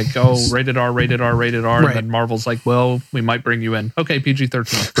 And they're like, oh, rated R. Right. And then Marvel's like, well, we might bring you in. Okay,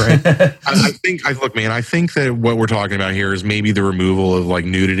 PG-13. Right. I think that what we're talking about here is maybe the removal of like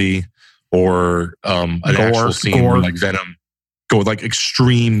nudity or an actual scene where like Venom go with like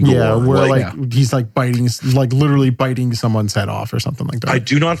extreme gore. Yeah, where he's like biting, like literally biting someone's head off or something like that. I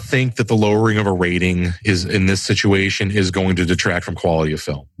do not think that the lowering of a rating is in this situation is going to detract from quality of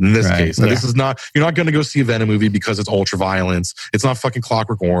film. In this case, this is not. You're not going to go see a Venom movie because it's ultra violence. It's not fucking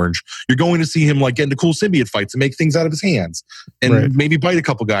Clockwork Orange. You're going to see him like get into cool symbiote fights and make things out of his hands and maybe bite a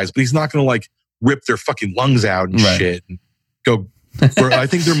couple guys, but he's not going to like rip their fucking lungs out and shit and go. I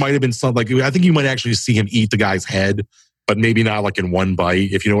think there might have been some I think you might actually see him eat the guy's head. But maybe not like in one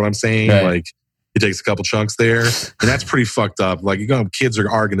bite, if you know what I'm saying. Right. Like it takes a couple chunks there, and that's pretty fucked up. Like kids are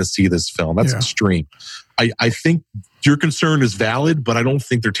going to see this film. That's extreme. I think your concern is valid, but I don't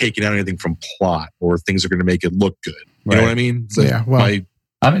think they're taking out anything from plot or things are going to make it look good. You know what I mean? So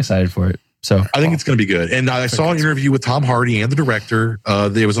I'm excited for it. So I think it's going to be good. And I saw an interview with Tom Hardy and the director.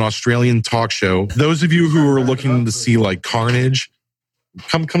 There was an Australian talk show. Those of you who are looking to see like Carnage,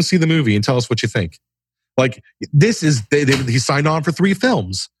 come see the movie and tell us what you think. Like this is he signed on for 3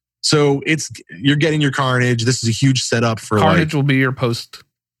 films, so you're getting your Carnage. This is a huge setup for Carnage will be your post,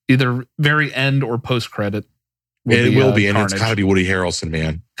 either very end or post credit. It will be, and it's got to be Woody Harrelson,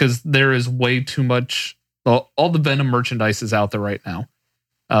 man, because there is way too much. All the Venom merchandise is out there right now.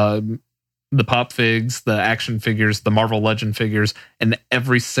 The pop figs, the action figures, the Marvel Legend figures, and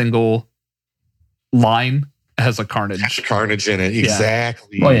every single line has a Carnage. Carnage in it,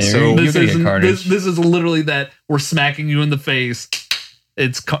 exactly. Yeah. Oh, yeah, so this is literally that we're smacking you in the face.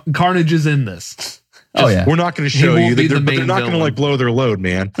 It's Carnage is in this. We're not going to show you, but they're not going to like blow their load,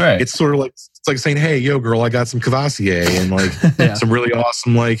 man. Right. It's sort of like saying, "Hey, yo, girl, I got some Cavassier and like some really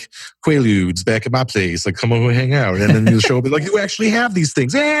awesome like Quaaludes back at my place. Like, come over, hang out." And then the show will be like, "You actually have these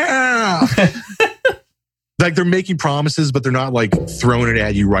things, yeah." Like they're making promises, but they're not like throwing it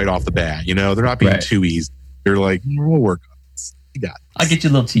at you right off the bat. You know, they're not being too easy. They're like, "We'll work on this. You got this. I'll get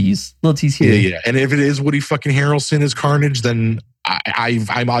you a little tease here." Yeah. And if it is Woody fucking Harrelson as Carnage, then I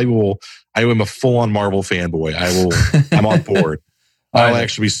am a full-on Marvel fanboy. I'm on board. I'll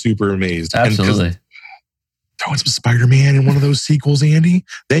actually be super amazed. Absolutely. And throw in some Spider-Man in one of those sequels, Andy.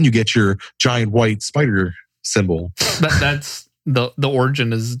 Then you get your giant white spider symbol. That's the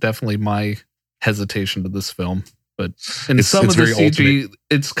origin is definitely my hesitation to this film. But in some of the CG,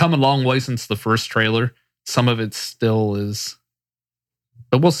 it's come a long way since the first trailer. Some of it still is,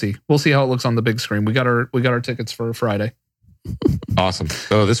 but we'll see. We'll see how it looks on the big screen. We got our tickets for Friday. Awesome.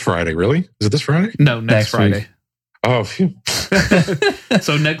 Oh, this Friday, really? Is it this Friday? No, next Friday. Week. Oh, phew.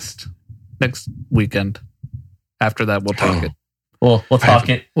 So next weekend. After that, we'll talk it. We'll talk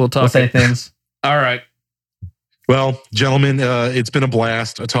it. We'll talk. We'll say things. All right. Well, gentlemen, it's been a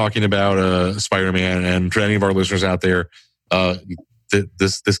blast talking about Spider-Man, and for any of our listeners out there,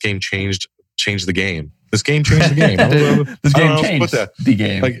 this game changed the game. This game changed the game. This game changed the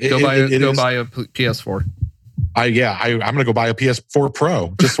game. Like, go buy a PS4. I'm going to go buy a PS4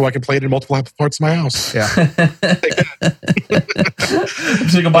 Pro just so I can play it in multiple parts of my house. Yeah. So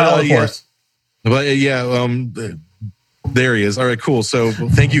you can buy all the fours. But there he is. All right, cool. So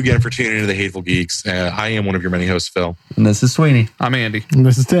thank you again for tuning into the Hateful Geeks. I am one of your many hosts, Phil. And this is Sweeney. I'm Andy. And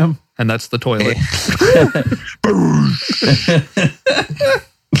this is Tim. And that's the toilet.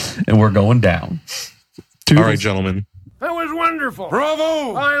 And we're going down. All right, gentlemen. That was wonderful.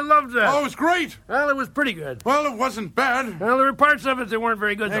 Bravo! I loved that. Oh, it was great. Well, it was pretty good. Well, it wasn't bad. Well, there were parts of it that weren't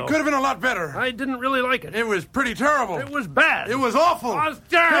very good, though. It could have been a lot better. I didn't really like it. It was pretty terrible. It was bad. It was awful. It was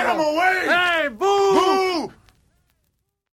terrible. Get him away! Hey, boo! Boo!